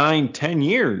 8, 9, 10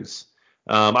 years.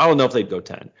 I don't know if they'd go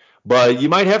 10. But you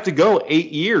might have to go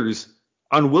 8 years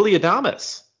on Willy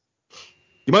Adames.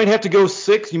 You might have to go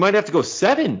 6. You might have to go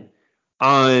 7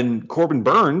 on Corbin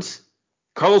Burnes.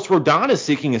 Carlos Rodon is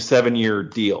seeking a 7-year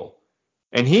deal,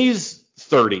 and he's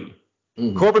 30.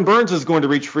 Corbin Burnes is going to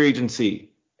reach free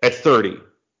agency at 30.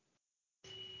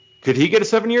 Could he get a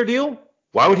 7-year deal?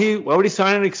 Why would he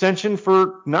sign an extension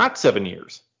for not 7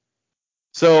 years?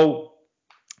 So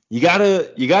you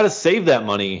gotta save that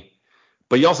money,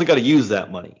 but you also got to use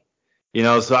that money.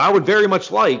 So I would very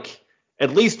much like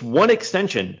at least one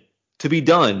extension to be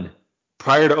done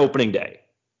prior to opening day.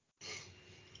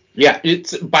 Yeah,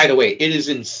 by the way, it is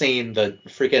insane the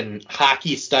freaking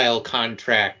hockey style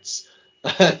contracts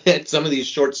that some of these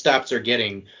shortstops are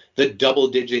getting, the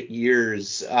double-digit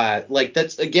years.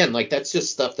 That's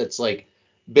just stuff that's like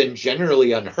been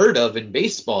generally unheard of in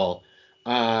baseball.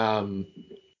 I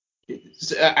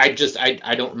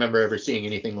don't remember ever seeing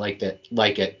anything like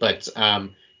it. But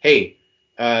hey,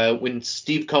 when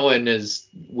Steve Cohen is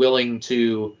willing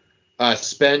to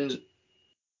spend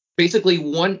basically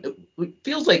it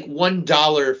feels like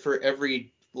 $1 for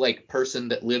every like person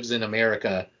that lives in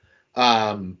America.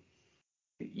 That's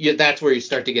where you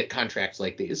start to get contracts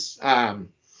like these.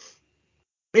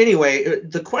 Anyway,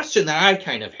 the question that I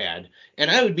kind of had,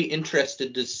 and I would be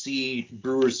interested to see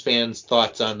Brewers fans'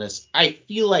 thoughts on this. I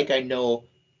feel like I know.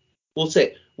 We'll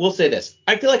say this.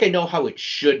 I feel like I know how it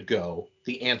should go.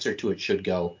 The answer to it should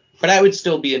go, but I would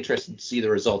still be interested to see the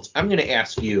results. I'm going to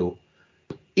ask you,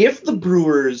 if the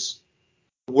Brewers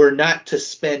were not to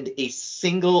spend a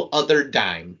single other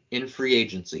dime in free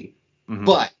agency,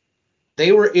 but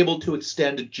they were able to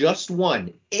extend just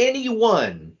any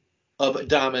one of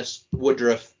Adames,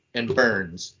 Woodruff, and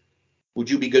Burns, would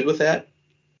you be good with that?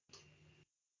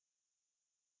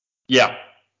 Yeah,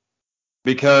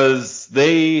 because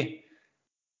they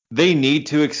need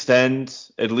to extend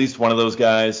at least one of those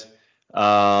guys.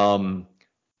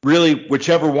 Really,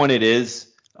 whichever one it is.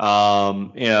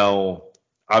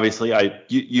 Obviously,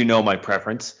 you know my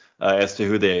preference as to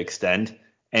who they extend,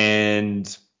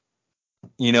 and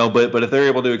but if they're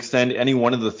able to extend any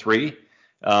one of the three,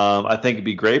 I think it'd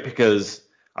be great because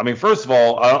I mean, first of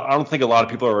all, I don't think a lot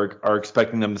of people are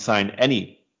expecting them to sign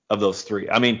any of those three.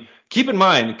 I mean, keep in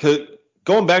mind,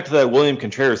 going back to that William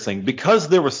Contreras thing, because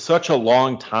there was such a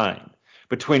long time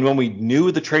between when we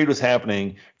knew the trade was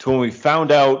happening to when we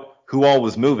found out who all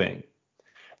was moving,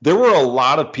 there were a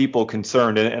lot of people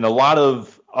concerned and a lot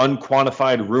of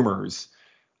unquantified rumors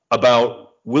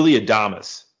about Willy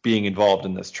Adames being involved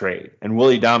in this trade and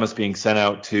Willy Adames being sent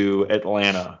out to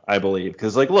Atlanta, I believe.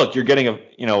 Because, like, look, you're getting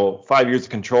 5 years of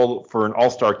control for an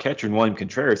all-star catcher in William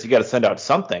Contreras. You got to send out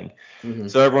something. Mm-hmm.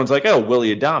 So everyone's like, oh,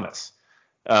 Willy Adames.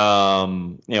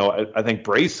 I think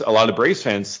a lot of Braves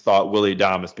fans thought Willy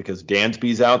Adames because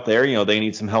Dansby's out there. They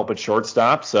need some help at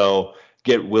shortstop, so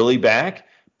get Willie back.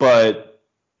 But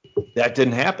that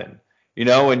didn't happen.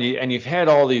 And you've had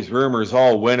all these rumors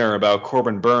all winter about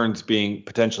Corbin Burns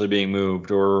potentially being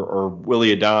moved, or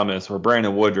Willy Adames, or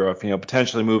Brandon Woodruff,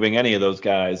 potentially moving any of those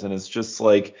guys. And it's just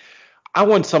like, I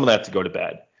want some of that to go to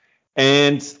bed.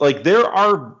 And like, there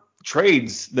are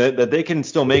trades that they can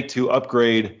still make to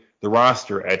upgrade the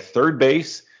roster at third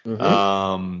base. Mm-hmm.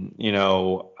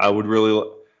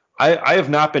 I have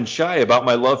not been shy about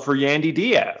my love for Yandy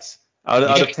Diaz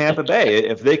out of Tampa Bay.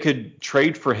 If they could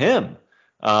trade for him.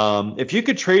 If you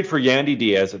could trade for Yandy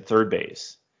Diaz at third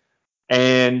base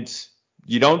and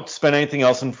you don't spend anything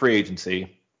else in free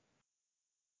agency,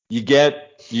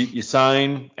 you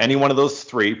sign any one of those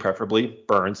three, preferably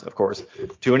Burns, of course,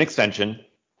 to an extension.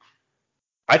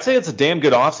 I'd say it's a damn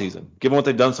good offseason, given what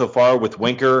they've done so far with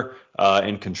Winker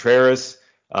and Contreras,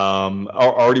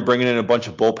 already bringing in a bunch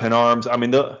of bullpen arms. I mean,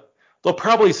 they'll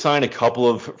probably sign a couple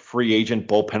of free agent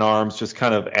bullpen arms, just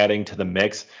kind of adding to the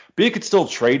mix. But you could still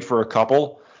trade for a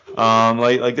couple.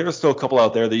 Like there's still a couple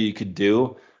out there that you could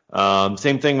do.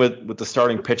 Same thing with the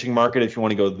starting pitching market if you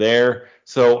want to go there.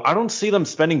 So I don't see them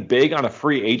spending big on a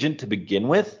free agent to begin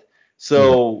with.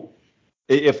 So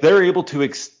if they're able to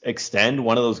extend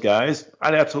one of those guys,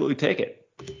 I'd absolutely take it.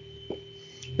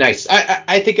 Nice.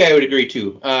 I think I would agree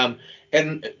too.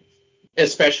 And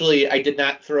especially, I did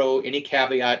not throw any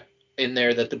caveat in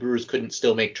there that the Brewers couldn't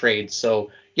still make trades.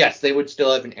 So yes, they would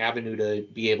still have an avenue to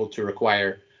be able to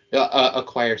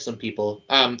acquire some people.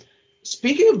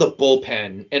 Speaking of the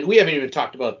bullpen, and we haven't even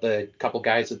talked about the couple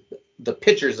guys, the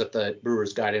pitchers that the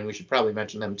Brewers got in. We should probably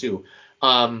mention them too.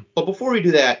 But before we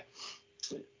do that,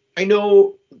 I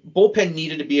know bullpen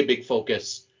needed to be a big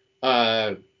focus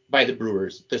by the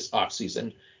Brewers this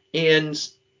offseason. And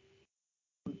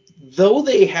though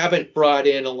they haven't brought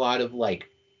in a lot of like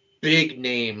big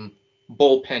name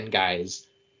bullpen guys,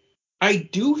 I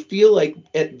do feel like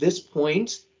at this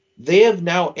point they have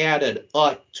now added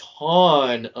a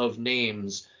ton of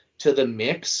names to the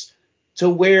mix to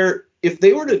where if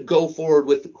they were to go forward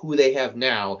with who they have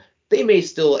now, they may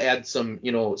still add some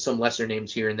lesser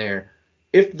names here and there.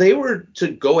 If they were to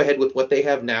go ahead with what they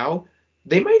have now,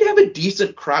 they might have a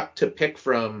decent crop to pick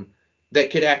from that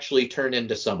could actually turn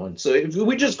into someone. So if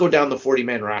we just go down the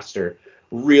 40-man roster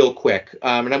real quick,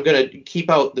 and I'm going to keep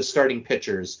out the starting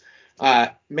pitchers,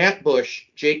 Matt Bush,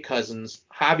 Jake Cousins,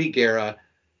 Javi Guerra,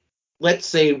 let's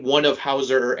say one of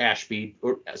Hauser or Ashby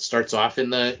starts off in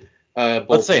the bullpen.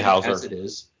 Let's say Hauser. As it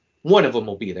is. One of them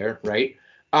will be there, right?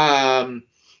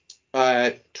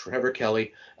 Trevor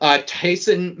Kelly,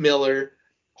 Tyson Miller,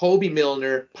 Hobie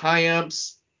Milner,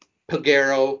 Payamps,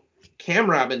 Peguero, Cam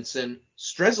Robinson,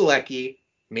 Strzelecki,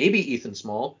 maybe Ethan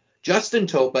Small, Justin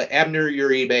Topa, Abner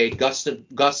Uribe, Gus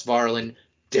Varlin,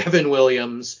 Devin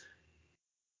Williams,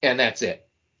 and that's it.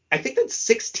 I think that's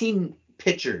 16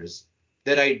 pitchers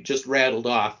that I just rattled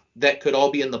off that could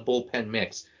all be in the bullpen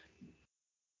mix.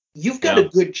 You've got a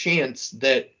good chance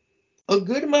that a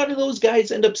good amount of those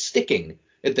guys end up sticking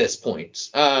at this point.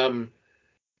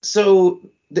 So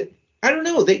I don't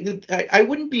know. I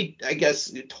wouldn't be, I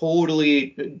guess,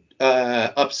 totally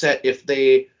upset if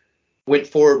they went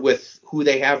forward with who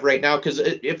they have right now. Because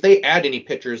if they add any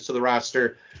pitchers to the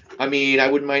roster, I mean, I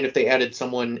wouldn't mind if they added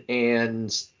someone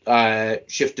and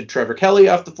shifted Trevor Kelly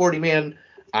off the 40-man.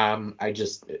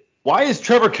 Why is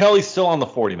Trevor Kelly still on the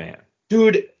 40-man?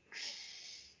 Dude,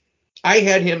 I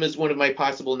had him as one of my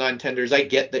possible non-tenders. I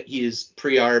get that he is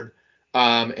pre-arb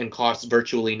and costs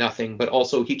virtually nothing, but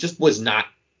also he just was not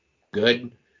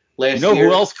good last year. You know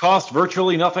who else cost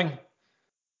virtually nothing?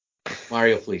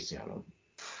 Mario Feliciano.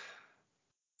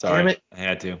 Sorry, damn it. I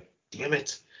had to. Damn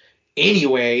it.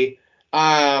 Anyway,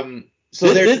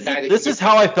 so this is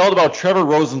how I felt about Trevor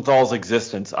Rosenthal's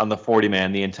existence on the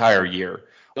 40-man the entire year.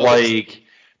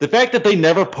 The fact that they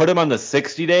never put him on the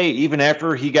 60-day, even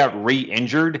after he got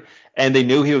re-injured, and they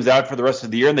knew he was out for the rest of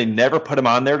the year, and they never put him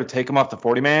on there to take him off the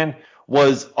 40-man,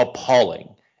 was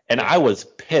appalling. And I was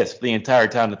pissed the entire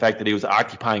time the fact that he was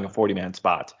occupying a 40-man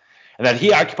spot. And that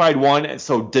he occupied one,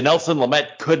 so Dinelson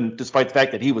Lamet couldn't, despite the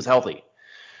fact that he was healthy.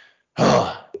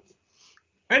 I'm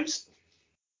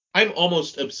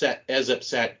almost upset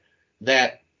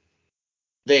that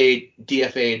they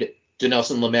DFA'd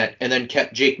Dinelson Lamet and then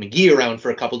kept Jake McGee around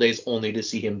for a couple days only to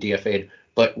see him DFA'd.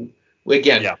 But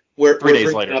again, we're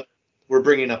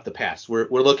bringing up the past. We're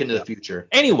looking to the future.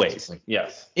 Anyways,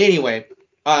 yes. Anyway,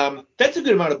 that's a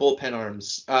good amount of bullpen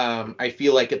arms. I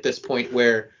feel like at this point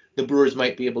where the Brewers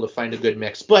might be able to find a good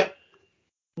mix. But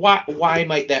why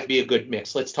might that be a good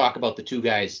mix? Let's talk about the two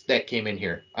guys that came in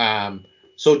here.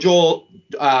 So Joel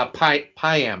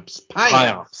Payamps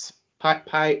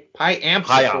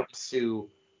to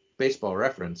Baseball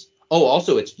Reference. Oh,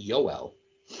 also it's Yoel.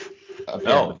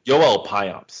 Yoel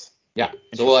Payamps. Yeah,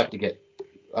 so we'll have to get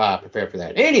prepared for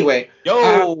that. Anyway,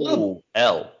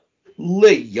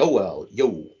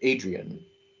 Adrian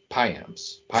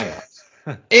Payamps.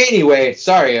 Anyway,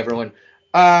 sorry everyone.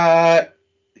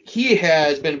 He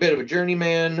has been a bit of a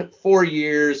journeyman, 4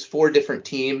 years, 4 different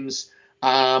teams,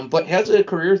 but has a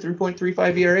career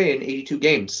 3.35 ERA in 82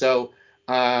 games. So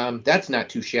that's not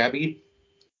too shabby.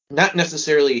 Not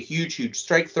necessarily a huge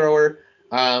strike thrower.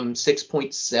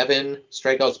 6.7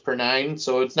 strikeouts per 9,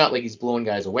 so it's not like he's blowing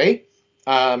guys away.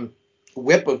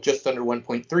 WHIP of just under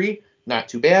 1.3, not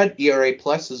too bad. ERA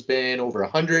plus has been over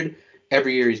 100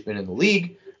 every year he's been in the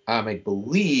league. I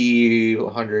believe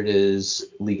 100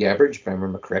 is league average, if I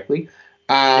remember correctly.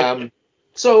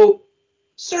 So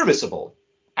serviceable,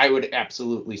 I would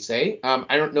absolutely say.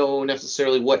 I don't know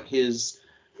necessarily what his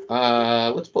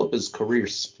let's pull up his career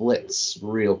splits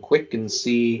real quick and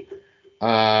see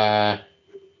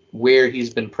where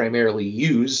he's been primarily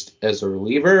used as a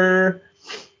reliever.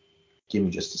 Give me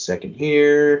just a second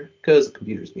here, because the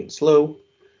computer's being slow.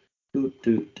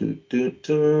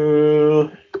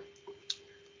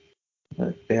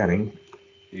 Batting.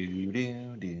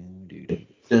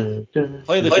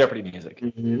 Play the Jeopardy music.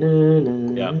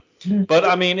 Yeah. But,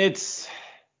 I mean, it's...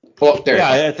 Oh, there.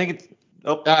 Yeah, I think it's...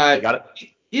 Oh, I got it.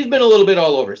 He's been a little bit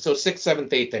all over. So 6th, 7th,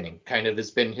 8th inning kind of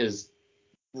has been his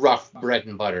rough bread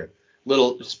and butter.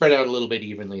 Little spread out a little bit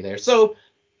evenly there. So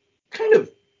kind of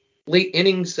late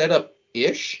inning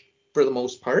setup-ish for the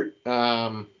most part.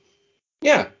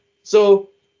 Yeah. So...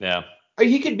 Yeah.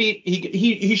 He could be.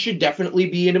 He should definitely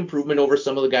be an improvement over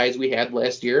some of the guys we had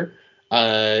last year,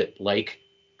 like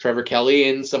Trevor Kelly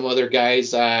and some other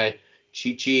guys.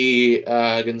 Chichi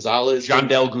Gonzalez,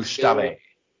 Yandel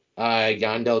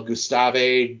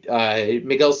Gustave.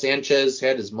 Miguel Sanchez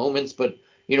had his moments, but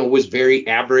was very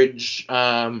average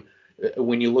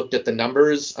when you looked at the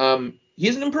numbers.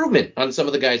 He's an improvement on some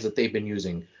of the guys that they've been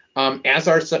using, as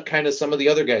are kind of some of the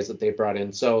other guys that they brought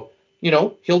in. So.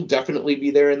 He'll definitely be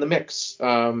there in the mix,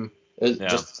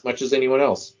 just as much as anyone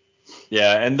else.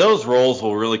 Yeah, and those roles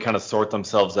will really kind of sort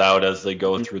themselves out as they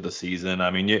go through the season. I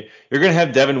mean, you're going to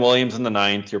have Devin Williams in the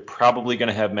 9th. You're probably going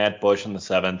to have Matt Bush in the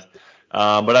 7th,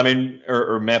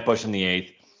 or Matt Bush in the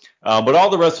 8th. But all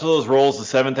the rest of those roles, the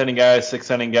 7th inning guy, 6th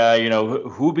inning guy,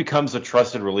 who becomes the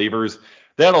trusted relievers,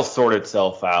 that'll sort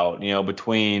itself out.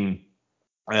 Between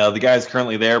the guys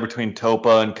currently there, between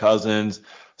Topa and Cousins.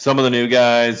 Some of the new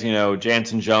guys,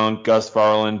 Jansen Junk, Gus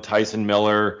Farland, Tyson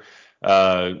Miller,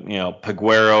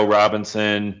 Peguero,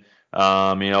 Robinson,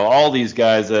 all these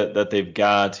guys that they've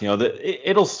got,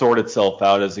 it'll sort itself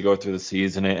out as they go through the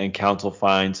season, and Counsell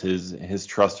finds his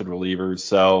trusted relievers.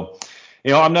 So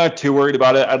I'm not too worried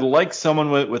about it. I'd like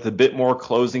someone with a bit more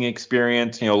closing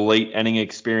experience, late inning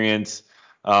experience,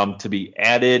 to be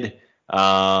added.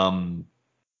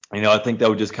 I think that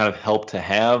would just kind of help to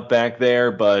have back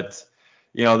there. But,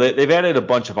 they've added a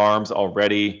bunch of arms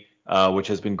already, which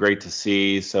has been great to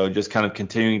see. So just kind of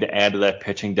continuing to add to that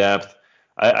pitching depth.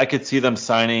 I could see them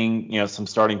signing, some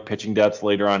starting pitching depth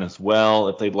later on as well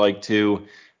if they'd like to.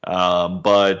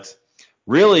 But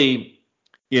really,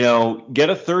 get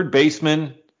a third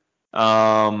baseman.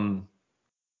 Send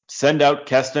out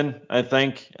Keston, I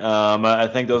think. I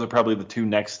think those are probably the two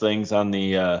next things on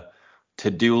the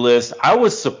to-do list. I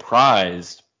was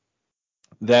surprised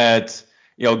that,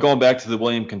 going back to the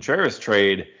William Contreras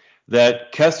trade,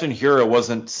 that Keston Hiura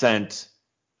wasn't sent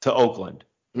to Oakland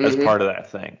as part of that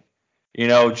thing.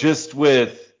 Just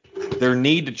with their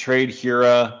need to trade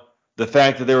Hiura, the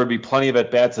fact that there would be plenty of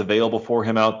at-bats available for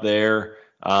him out there,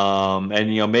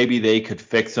 and, maybe they could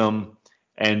fix him,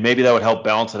 and maybe that would help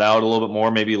balance it out a little bit more,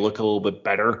 maybe look a little bit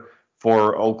better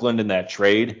for Oakland in that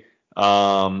trade.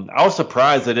 I was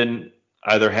surprised they didn't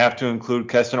either have to include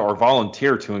Keston or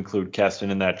volunteer to include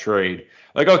Keston in that trade.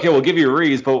 Like, okay, we'll give you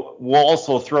Ruiz, but we'll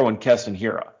also throw in Keston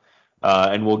Hiura.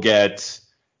 And we'll get,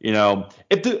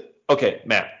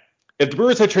 Matt, if the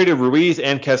Brewers had traded Ruiz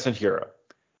and Keston Hiura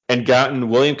and gotten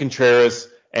William Contreras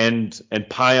and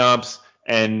Payamps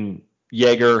and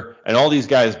Yeager and all these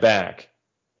guys back,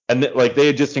 and they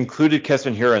had just included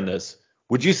Keston Hiura in this,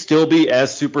 would you still be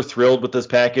as super thrilled with this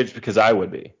package? Because I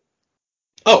would be.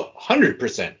 Oh,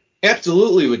 100%.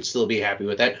 Absolutely would still be happy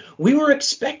with that. We were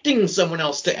expecting someone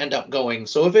else to end up going,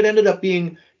 so if it ended up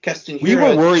being Keston Hiura... We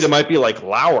were worried it might be like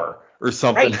Lauer or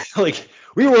something. Right.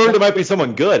 We were worried it might be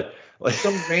someone good.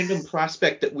 Some random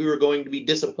prospect that we were going to be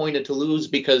disappointed to lose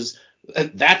because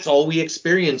that's all we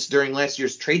experienced during last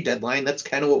year's trade deadline. That's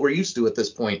kind of what we're used to at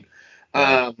this point.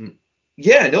 Right.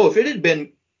 If it had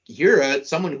been Hiura,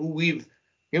 someone who we've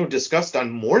discussed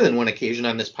on more than one occasion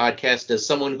on this podcast as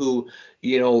someone who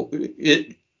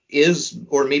it is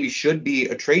or maybe should be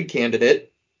a trade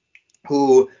candidate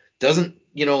who doesn't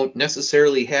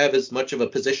necessarily have as much of a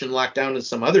position locked down as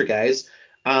some other guys.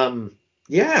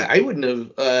 I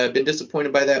wouldn't have been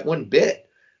disappointed by that one bit.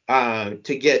 To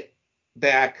get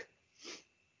back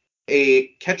a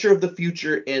catcher of the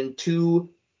future and two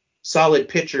solid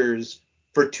pitchers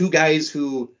for two guys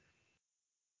who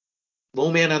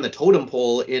low man on the totem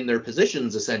pole in their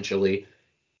positions, essentially.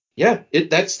 Yeah,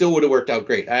 that still would have worked out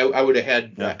great. I would have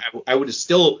had, I would have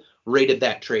still rated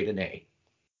that trade an A.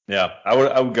 Yeah,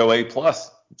 I would go A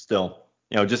plus still.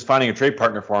 Just finding a trade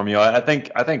partner for him. I think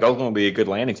Oakland would be a good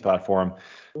landing spot for him.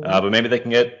 But maybe they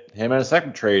can get him in a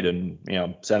second trade and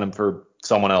send him for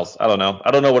someone else. I don't know.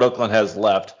 I don't know what Oakland has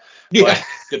left. Yeah,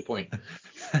 good point.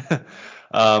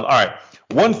 All right,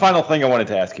 one final thing I wanted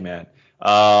to ask you, man.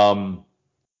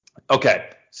 Okay,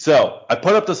 so I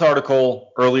put up this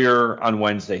article earlier on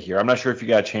Wednesday here. I'm not sure if you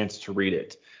got a chance to read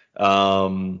it,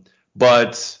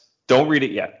 but don't read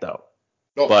it yet, though.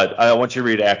 Oh. But I want you to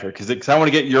read it after because I want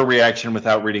to get your reaction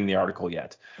without reading the article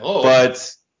yet. Oh.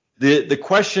 But the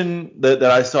question that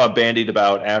I saw bandied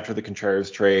about after the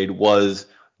Contreras trade was,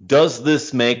 does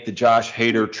this make the Josh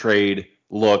Hader trade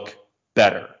look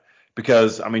better?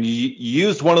 Because, I mean, you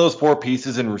used one of those four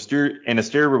pieces in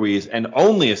Esteury Ruiz and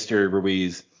only Esteury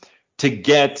Ruiz to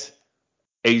get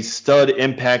a stud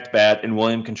impact bat in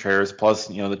William Contreras plus,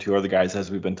 the two other guys as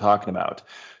we've been talking about.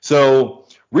 So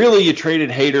really you traded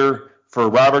Hader for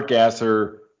Robert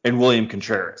Gasser and William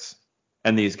Contreras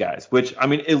and these guys, which, I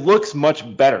mean, it looks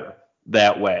much better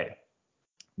that way.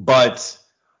 But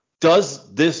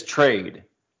does this trade,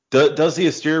 does the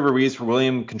Esteury Ruiz for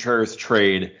William Contreras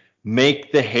trade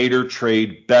make the Hader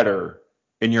trade better,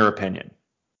 in your opinion?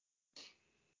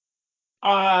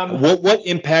 What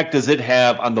impact does it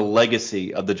have on the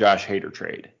legacy of the Josh Hader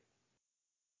trade?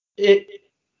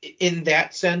 In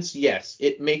that sense, yes,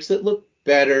 it makes it look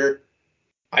better.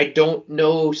 I don't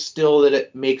know still that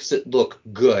it makes it look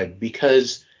good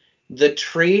because the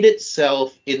trade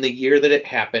itself in the year that it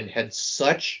happened had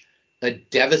such a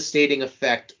devastating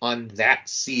effect on that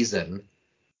season.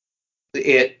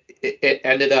 It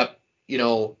ended up,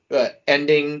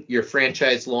 ending your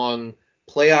franchise-long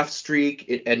playoff streak.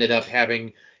 It ended up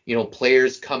having,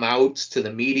 players come out to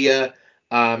the media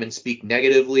and speak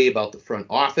negatively about the front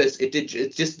office. It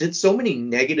just did so many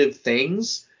negative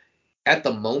things at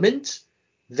the moment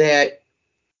that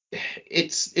I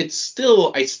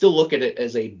still look at it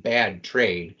as a bad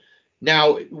trade.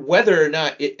 Now, whether or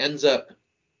not it ends up,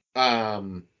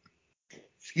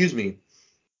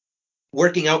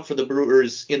 working out for the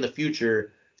Brewers in the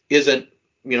future isn't,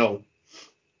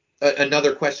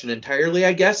 another question entirely,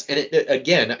 I guess. And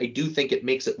again, I do think it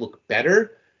makes it look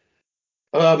better.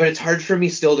 But it's hard for me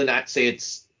still to not say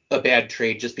it's a bad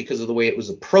trade just because of the way it was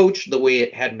approached, the way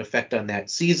it had an effect on that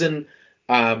season.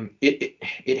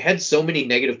 It had so many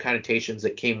negative connotations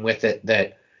that came with it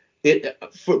that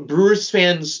for Brewers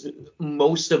fans,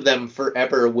 most of them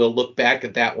forever will look back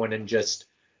at that one and just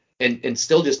and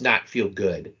still just not feel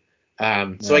good.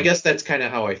 So I guess that's kind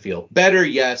of how I feel. Better,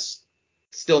 yes,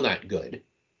 still not good.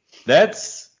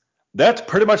 That's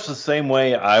pretty much the same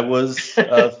way I was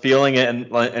feeling it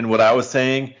and what I was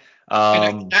saying. And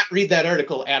I did not read that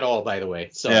article at all, by the way.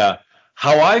 So yeah,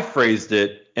 how I phrased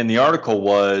it in the article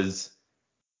was,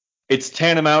 it's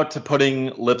tantamount to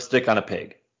putting lipstick on a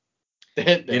pig.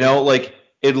 Like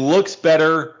it looks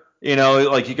better.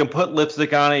 Like you can put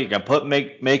lipstick on it, you can put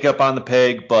makeup on the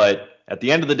pig, but at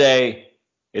the end of the day,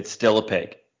 it's still a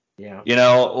pig. Yeah.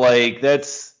 Like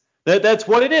that's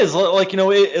what it is. Like,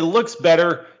 it looks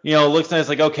better. It looks nice.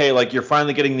 Like, okay, like you're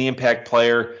finally getting the impact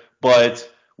player, but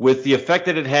with the effect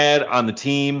that it had on the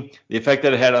team, the effect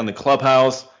that it had on the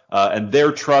clubhouse, and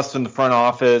their trust in the front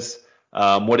office,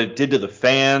 what it did to the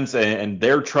fans and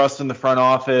their trust in the front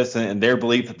office and their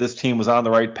belief that this team was on the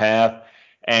right path,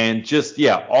 and just,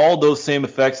 all those same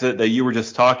effects that you were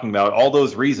just talking about, all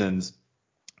those reasons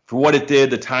for what it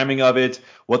did, the timing of it,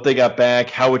 what they got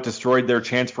back, how it destroyed their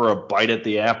chance for a bite at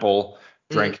the apple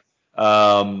drink.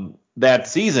 That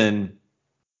season,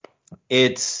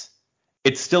 it's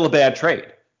still a bad trade.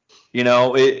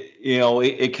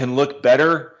 It can look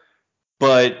better,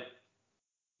 but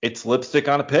it's lipstick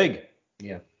on a pig.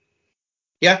 Yeah.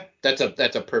 Yeah, that's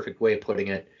a perfect way of putting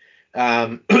it.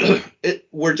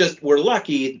 We're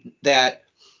lucky that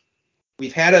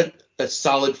we've had a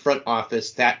solid front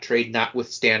office, that trade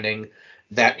notwithstanding,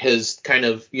 that has kind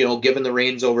of, given the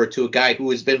reins over to a guy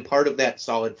who has been part of that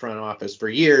solid front office for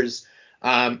years.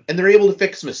 And they're able to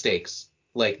fix mistakes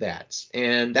like that.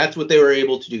 And that's what they were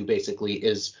able to do, basically,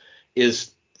 is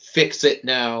fix it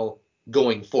now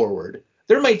going forward.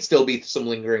 There might still be some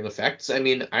lingering effects. I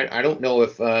mean, I don't know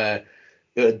if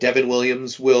Devin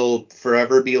Williams will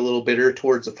forever be a little bitter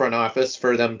towards the front office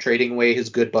for them trading away his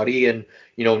good buddy and,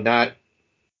 not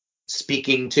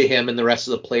speaking to him and the rest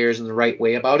of the players in the right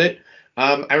way about it.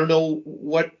 I don't know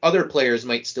what other players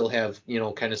might still have,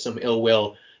 kind of some ill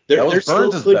will. That was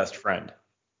Burns' best friend.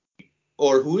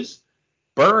 Or whose?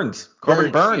 Burns.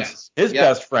 Corbin Burns. Yes. His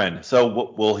best friend.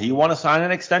 So will he want to sign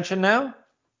an extension now?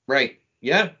 Right.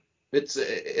 Yeah.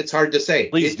 It's hard to say.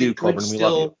 Please do, Corbin. We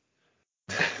love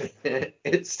you.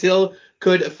 It still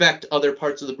could affect other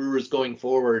parts of the Brewers going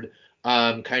forward,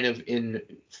 kind of in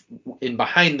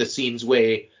behind the scenes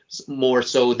way, more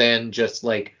so than just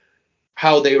like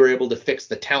how they were able to fix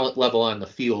the talent level on the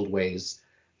field ways.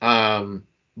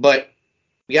 But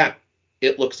yeah,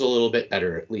 it looks a little bit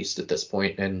better, at least at this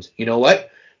point. And you know what?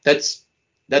 That's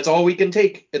all we can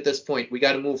take at this point. We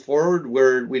got to move forward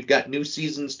where we've got new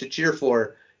seasons to cheer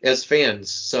for as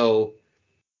fans. So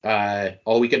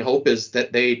all we can hope is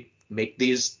that they make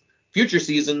these future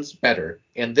seasons better.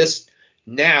 And this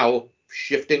now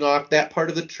shifting off that part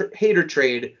of the Hader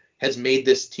trade has made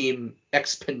this team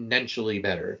exponentially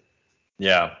better.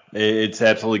 Yeah, it's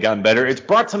absolutely gotten better. It's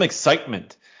brought some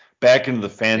excitement back into the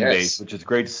fan base, which is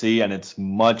great to see, and it's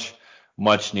much,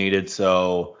 much needed.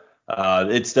 So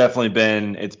it's definitely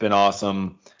been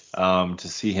awesome to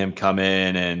see him come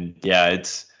in, and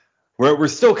we're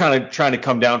still kind of trying to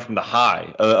come down from the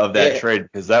high of that trade,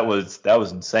 because that was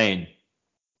insane.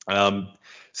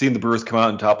 Seeing the Brewers come out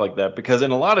on top like that, because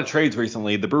in a lot of trades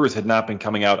recently, the Brewers had not been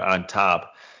coming out on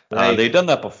top. Right. They'd done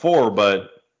that before, but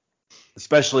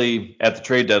especially at the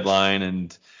trade deadline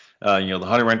and the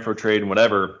Hunter Renfroe trade and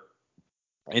whatever,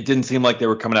 it didn't seem like they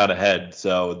were coming out ahead.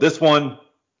 So this one,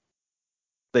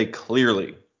 they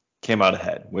clearly came out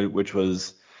ahead, which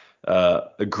was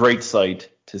a great sight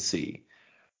to see.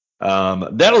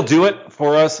 That'll do it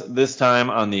for us this time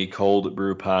on the Cold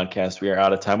Brew Podcast. We are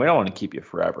out of time. We don't want to keep you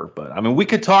forever, but I mean, we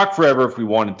could talk forever if we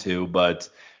wanted to, but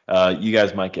you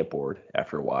guys might get bored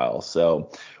after a while.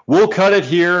 So we'll cut it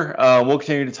here. We'll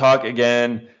continue to talk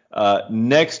again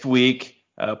next week,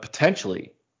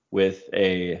 potentially with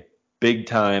a big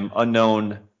time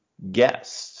unknown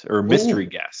guest or mystery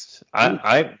guest.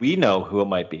 We know who it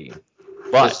might be,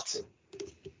 but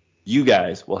you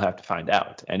guys will have to find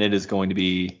out, and it is going to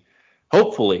be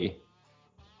hopefully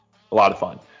a lot of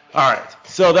fun. All right,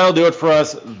 so that'll do it for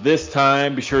us this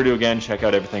time. Be sure to, again, check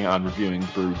out everything on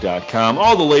reviewingbrew.com.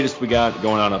 All the latest we got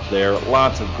going on up there.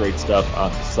 Lots of great stuff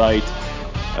on the site.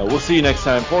 We'll see you next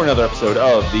time for another episode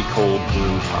of the Cold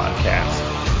Brew Podcast.